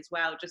daily as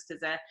well, just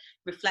as a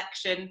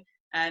reflection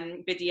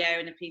video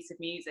and a piece of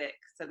music.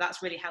 So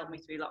that's really helped me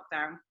through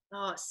lockdown.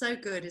 Oh, it's so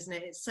good, isn't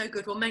it? It's so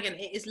good. Well, Megan,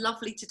 it is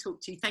lovely to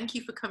talk to you. Thank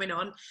you for coming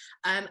on,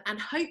 and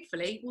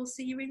hopefully we'll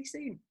see you really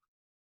soon.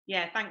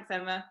 Yeah, thanks,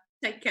 Emma.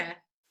 Take care.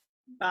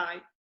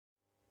 Bye.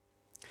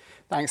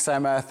 Thanks,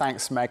 Emma.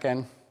 Thanks,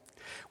 Megan.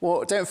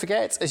 Well, don't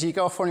forget, as you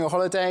go off on your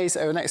holidays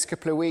over the next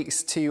couple of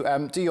weeks,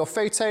 to do your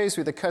photos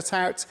with a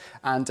cutout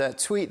and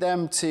tweet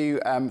them to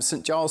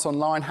St Giles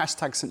Online,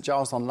 hashtag St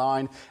Giles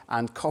Online,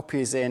 and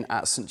copy us in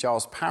at St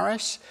Giles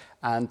Parish.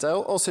 And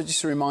also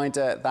just a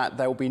reminder that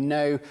there will be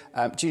no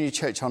Junior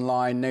Church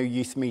Online, no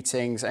youth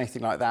meetings,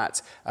 anything like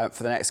that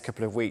for the next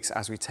couple of weeks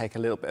as we take a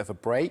little bit of a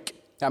break.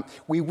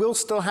 We will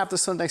still have the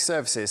Sunday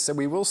services, so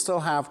we will still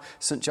have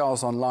St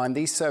Giles Online.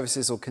 These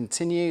services will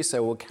continue,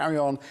 so we'll carry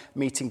on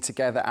meeting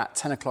together at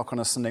 10 o'clock on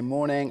a Sunday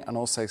morning and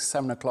also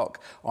 7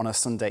 o'clock on a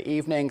Sunday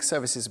evening.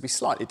 Services will be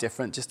slightly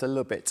different, just a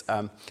little bit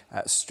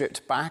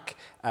stripped back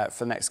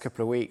for the next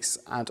couple of weeks.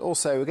 And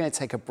also, we're going to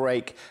take a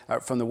break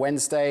from the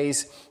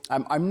Wednesdays.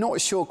 I'm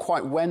not sure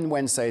quite when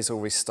Wednesdays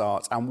will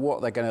restart and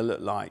what they're going to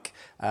look like.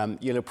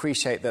 You'll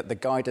appreciate that the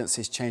guidance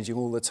is changing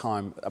all the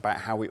time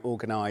about how we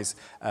organise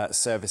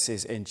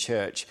services in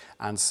church.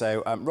 And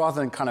so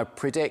rather than kind of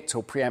predict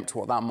or preempt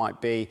what that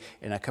might be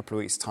in a couple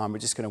of weeks' time, we're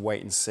just going to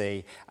wait and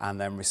see and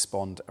then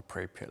respond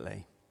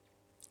appropriately.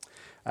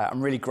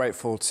 I'm really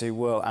grateful to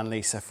Will and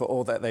Lisa for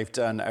all that they've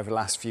done over the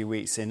last few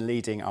weeks in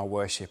leading our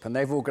worship. And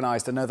they've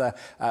organised another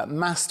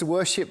master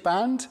worship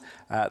band.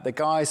 The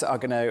guys are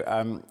going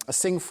to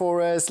sing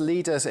for us,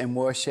 lead us in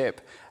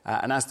worship.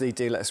 And as they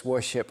do, let's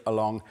worship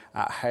along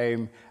at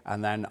home.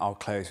 And then I'll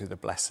close with a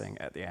blessing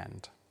at the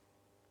end.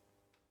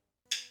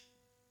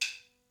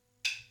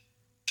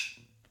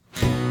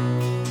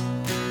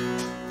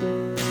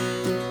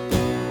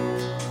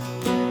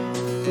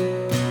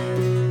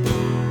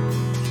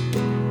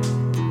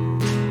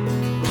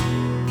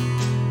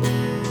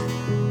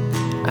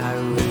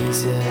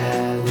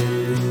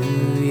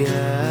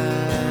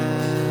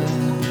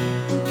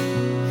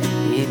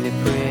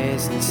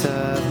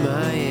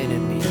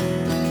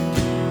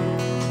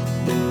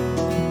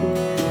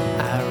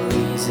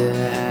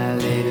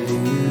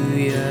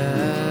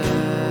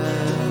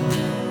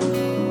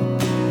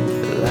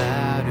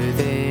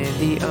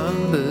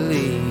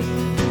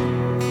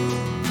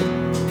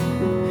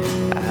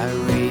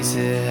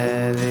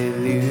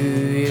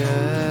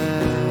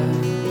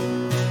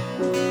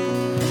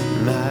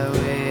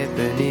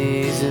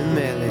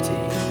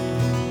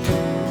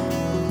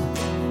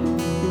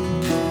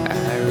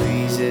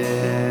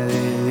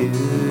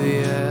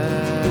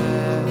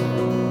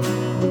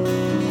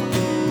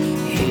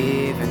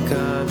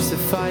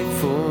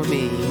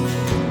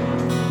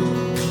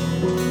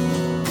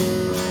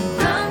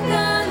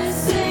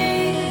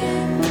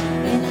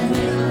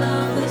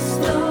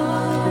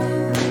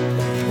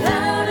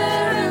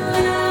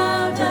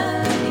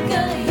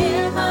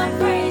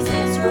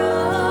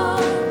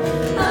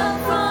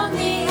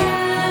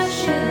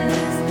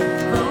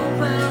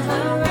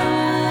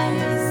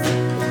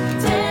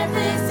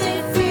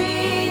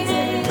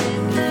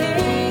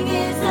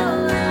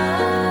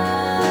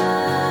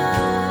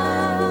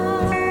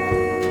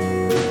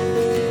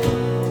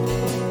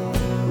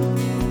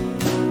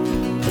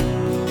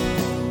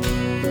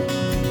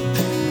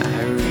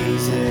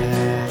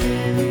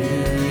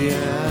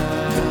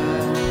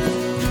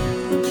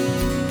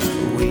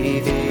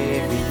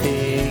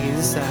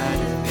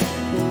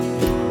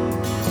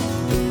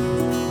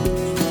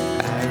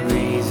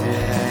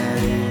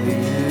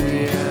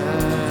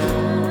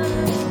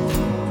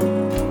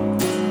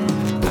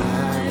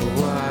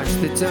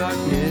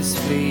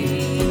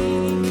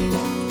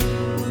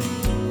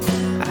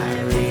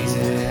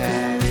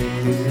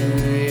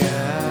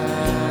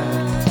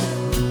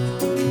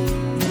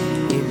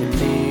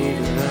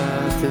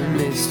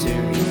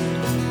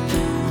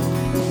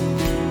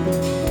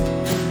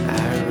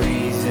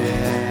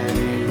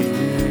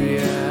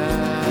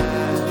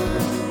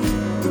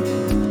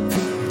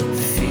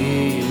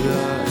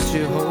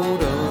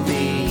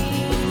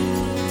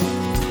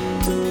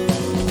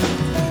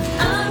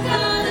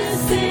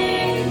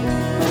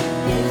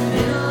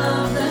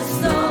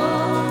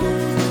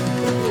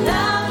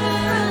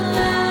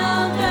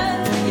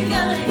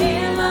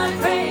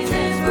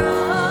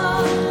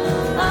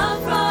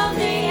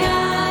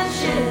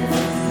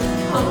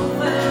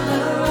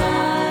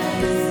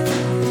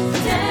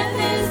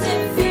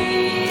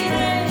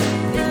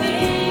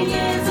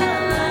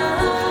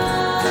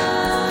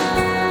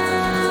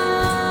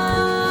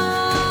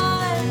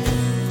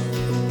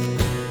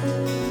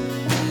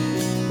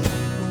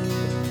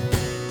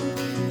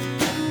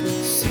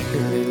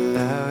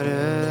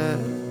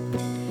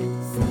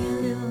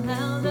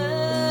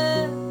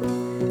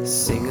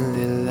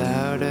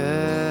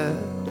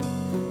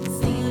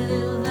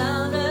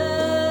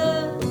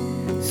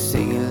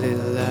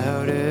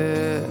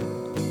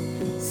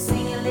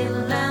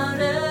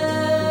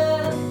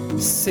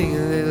 Sing a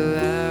little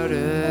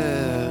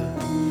louder.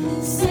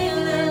 Sing a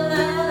little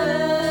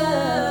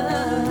louder.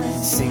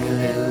 Sing a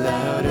little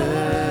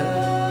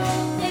louder.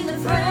 In the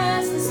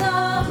presence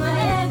of my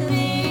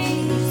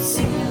enemies.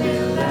 Sing a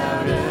little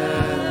louder.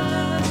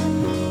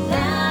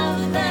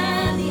 Louder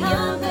than the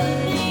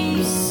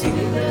unbelief. Sing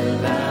a little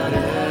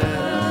louder.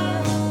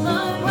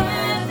 My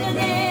weapon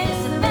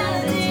is a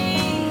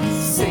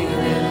melody. Sing a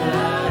little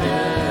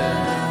louder.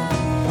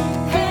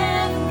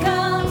 Heaven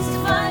comes to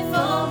fight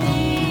for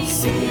me.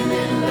 Sing a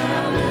little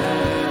louder.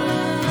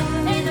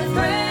 In the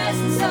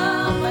presence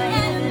of my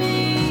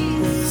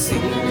enemies.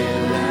 Sing a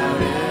little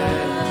louder.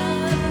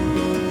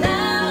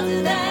 Louder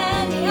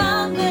than the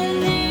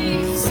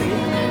unbelief. Sing a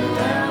little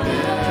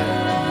louder.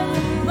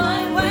 My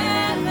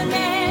weapon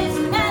is a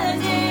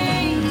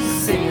melody.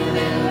 Sing a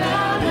little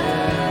louder.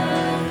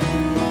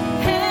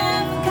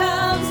 Heaven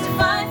comes to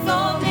fight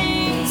for me.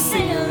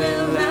 Sing a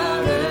little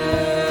louder.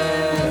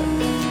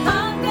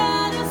 I'm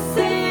gonna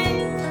sing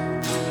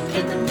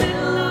in the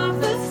middle of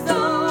the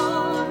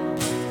storm.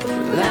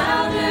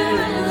 Louder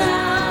and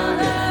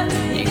louder.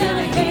 You're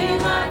gonna hear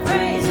my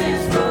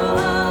praises roar.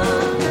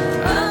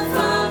 Up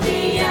from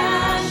the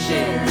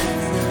ashes,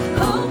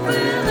 hope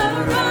will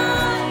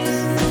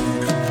arise.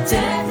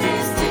 Death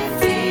is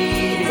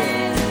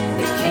defeated.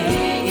 The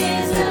King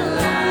is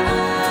alive.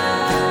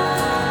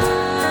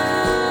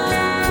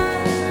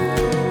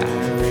 I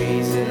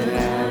raise a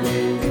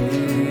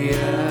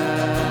hallelujah.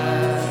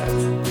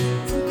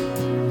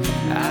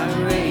 I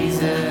raise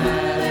a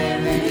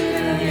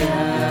hallelujah.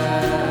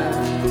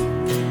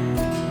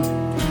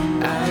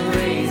 I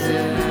raise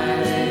a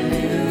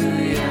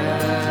hallelujah.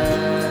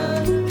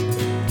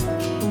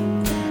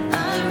 I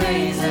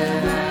raise a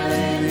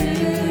hallelujah.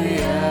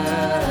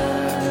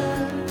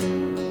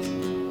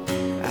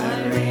 I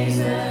raise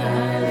a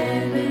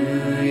hallelujah.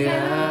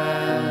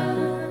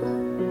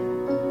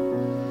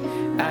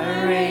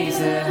 I raise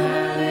a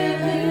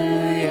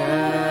hallelujah.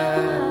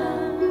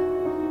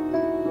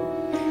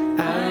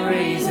 I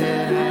raise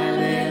a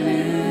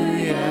hallelujah.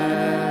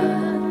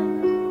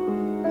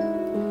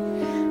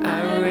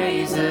 I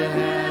raise a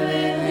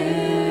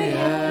hallelujah.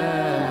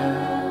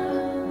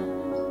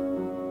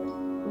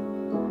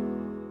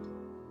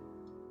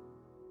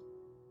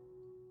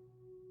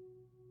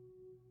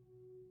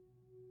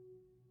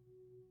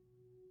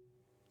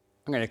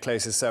 I'm going to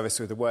close the service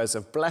with the words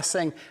of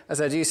blessing.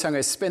 As I do so, I'm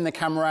going to spin the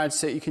camera around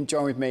so that you can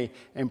join with me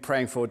in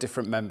praying for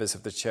different members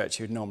of the church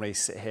who normally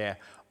sit here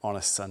on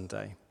a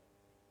Sunday.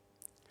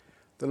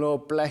 The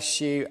Lord bless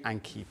you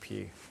and keep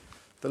you.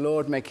 The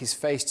Lord make his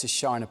face to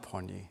shine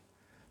upon you.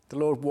 The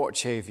Lord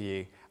watch over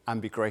you and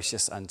be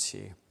gracious unto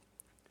you.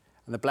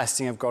 And the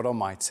blessing of God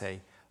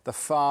Almighty, the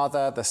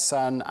Father, the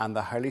Son, and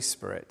the Holy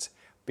Spirit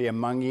be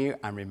among you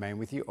and remain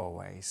with you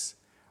always.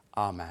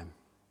 Amen.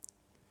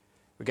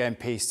 We go in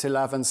peace to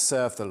love and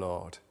serve the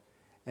Lord.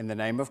 In the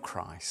name of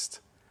Christ.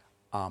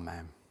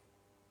 Amen.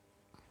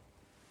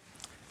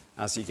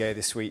 As you go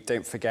this week,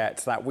 don't forget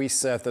that we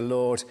serve the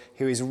Lord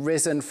who is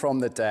risen from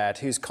the dead,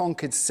 who's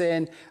conquered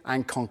sin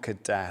and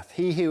conquered death.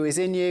 He who is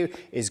in you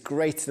is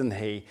greater than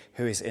he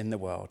who is in the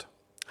world.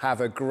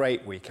 Have a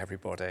great week,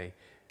 everybody.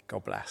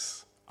 God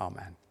bless.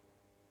 Amen.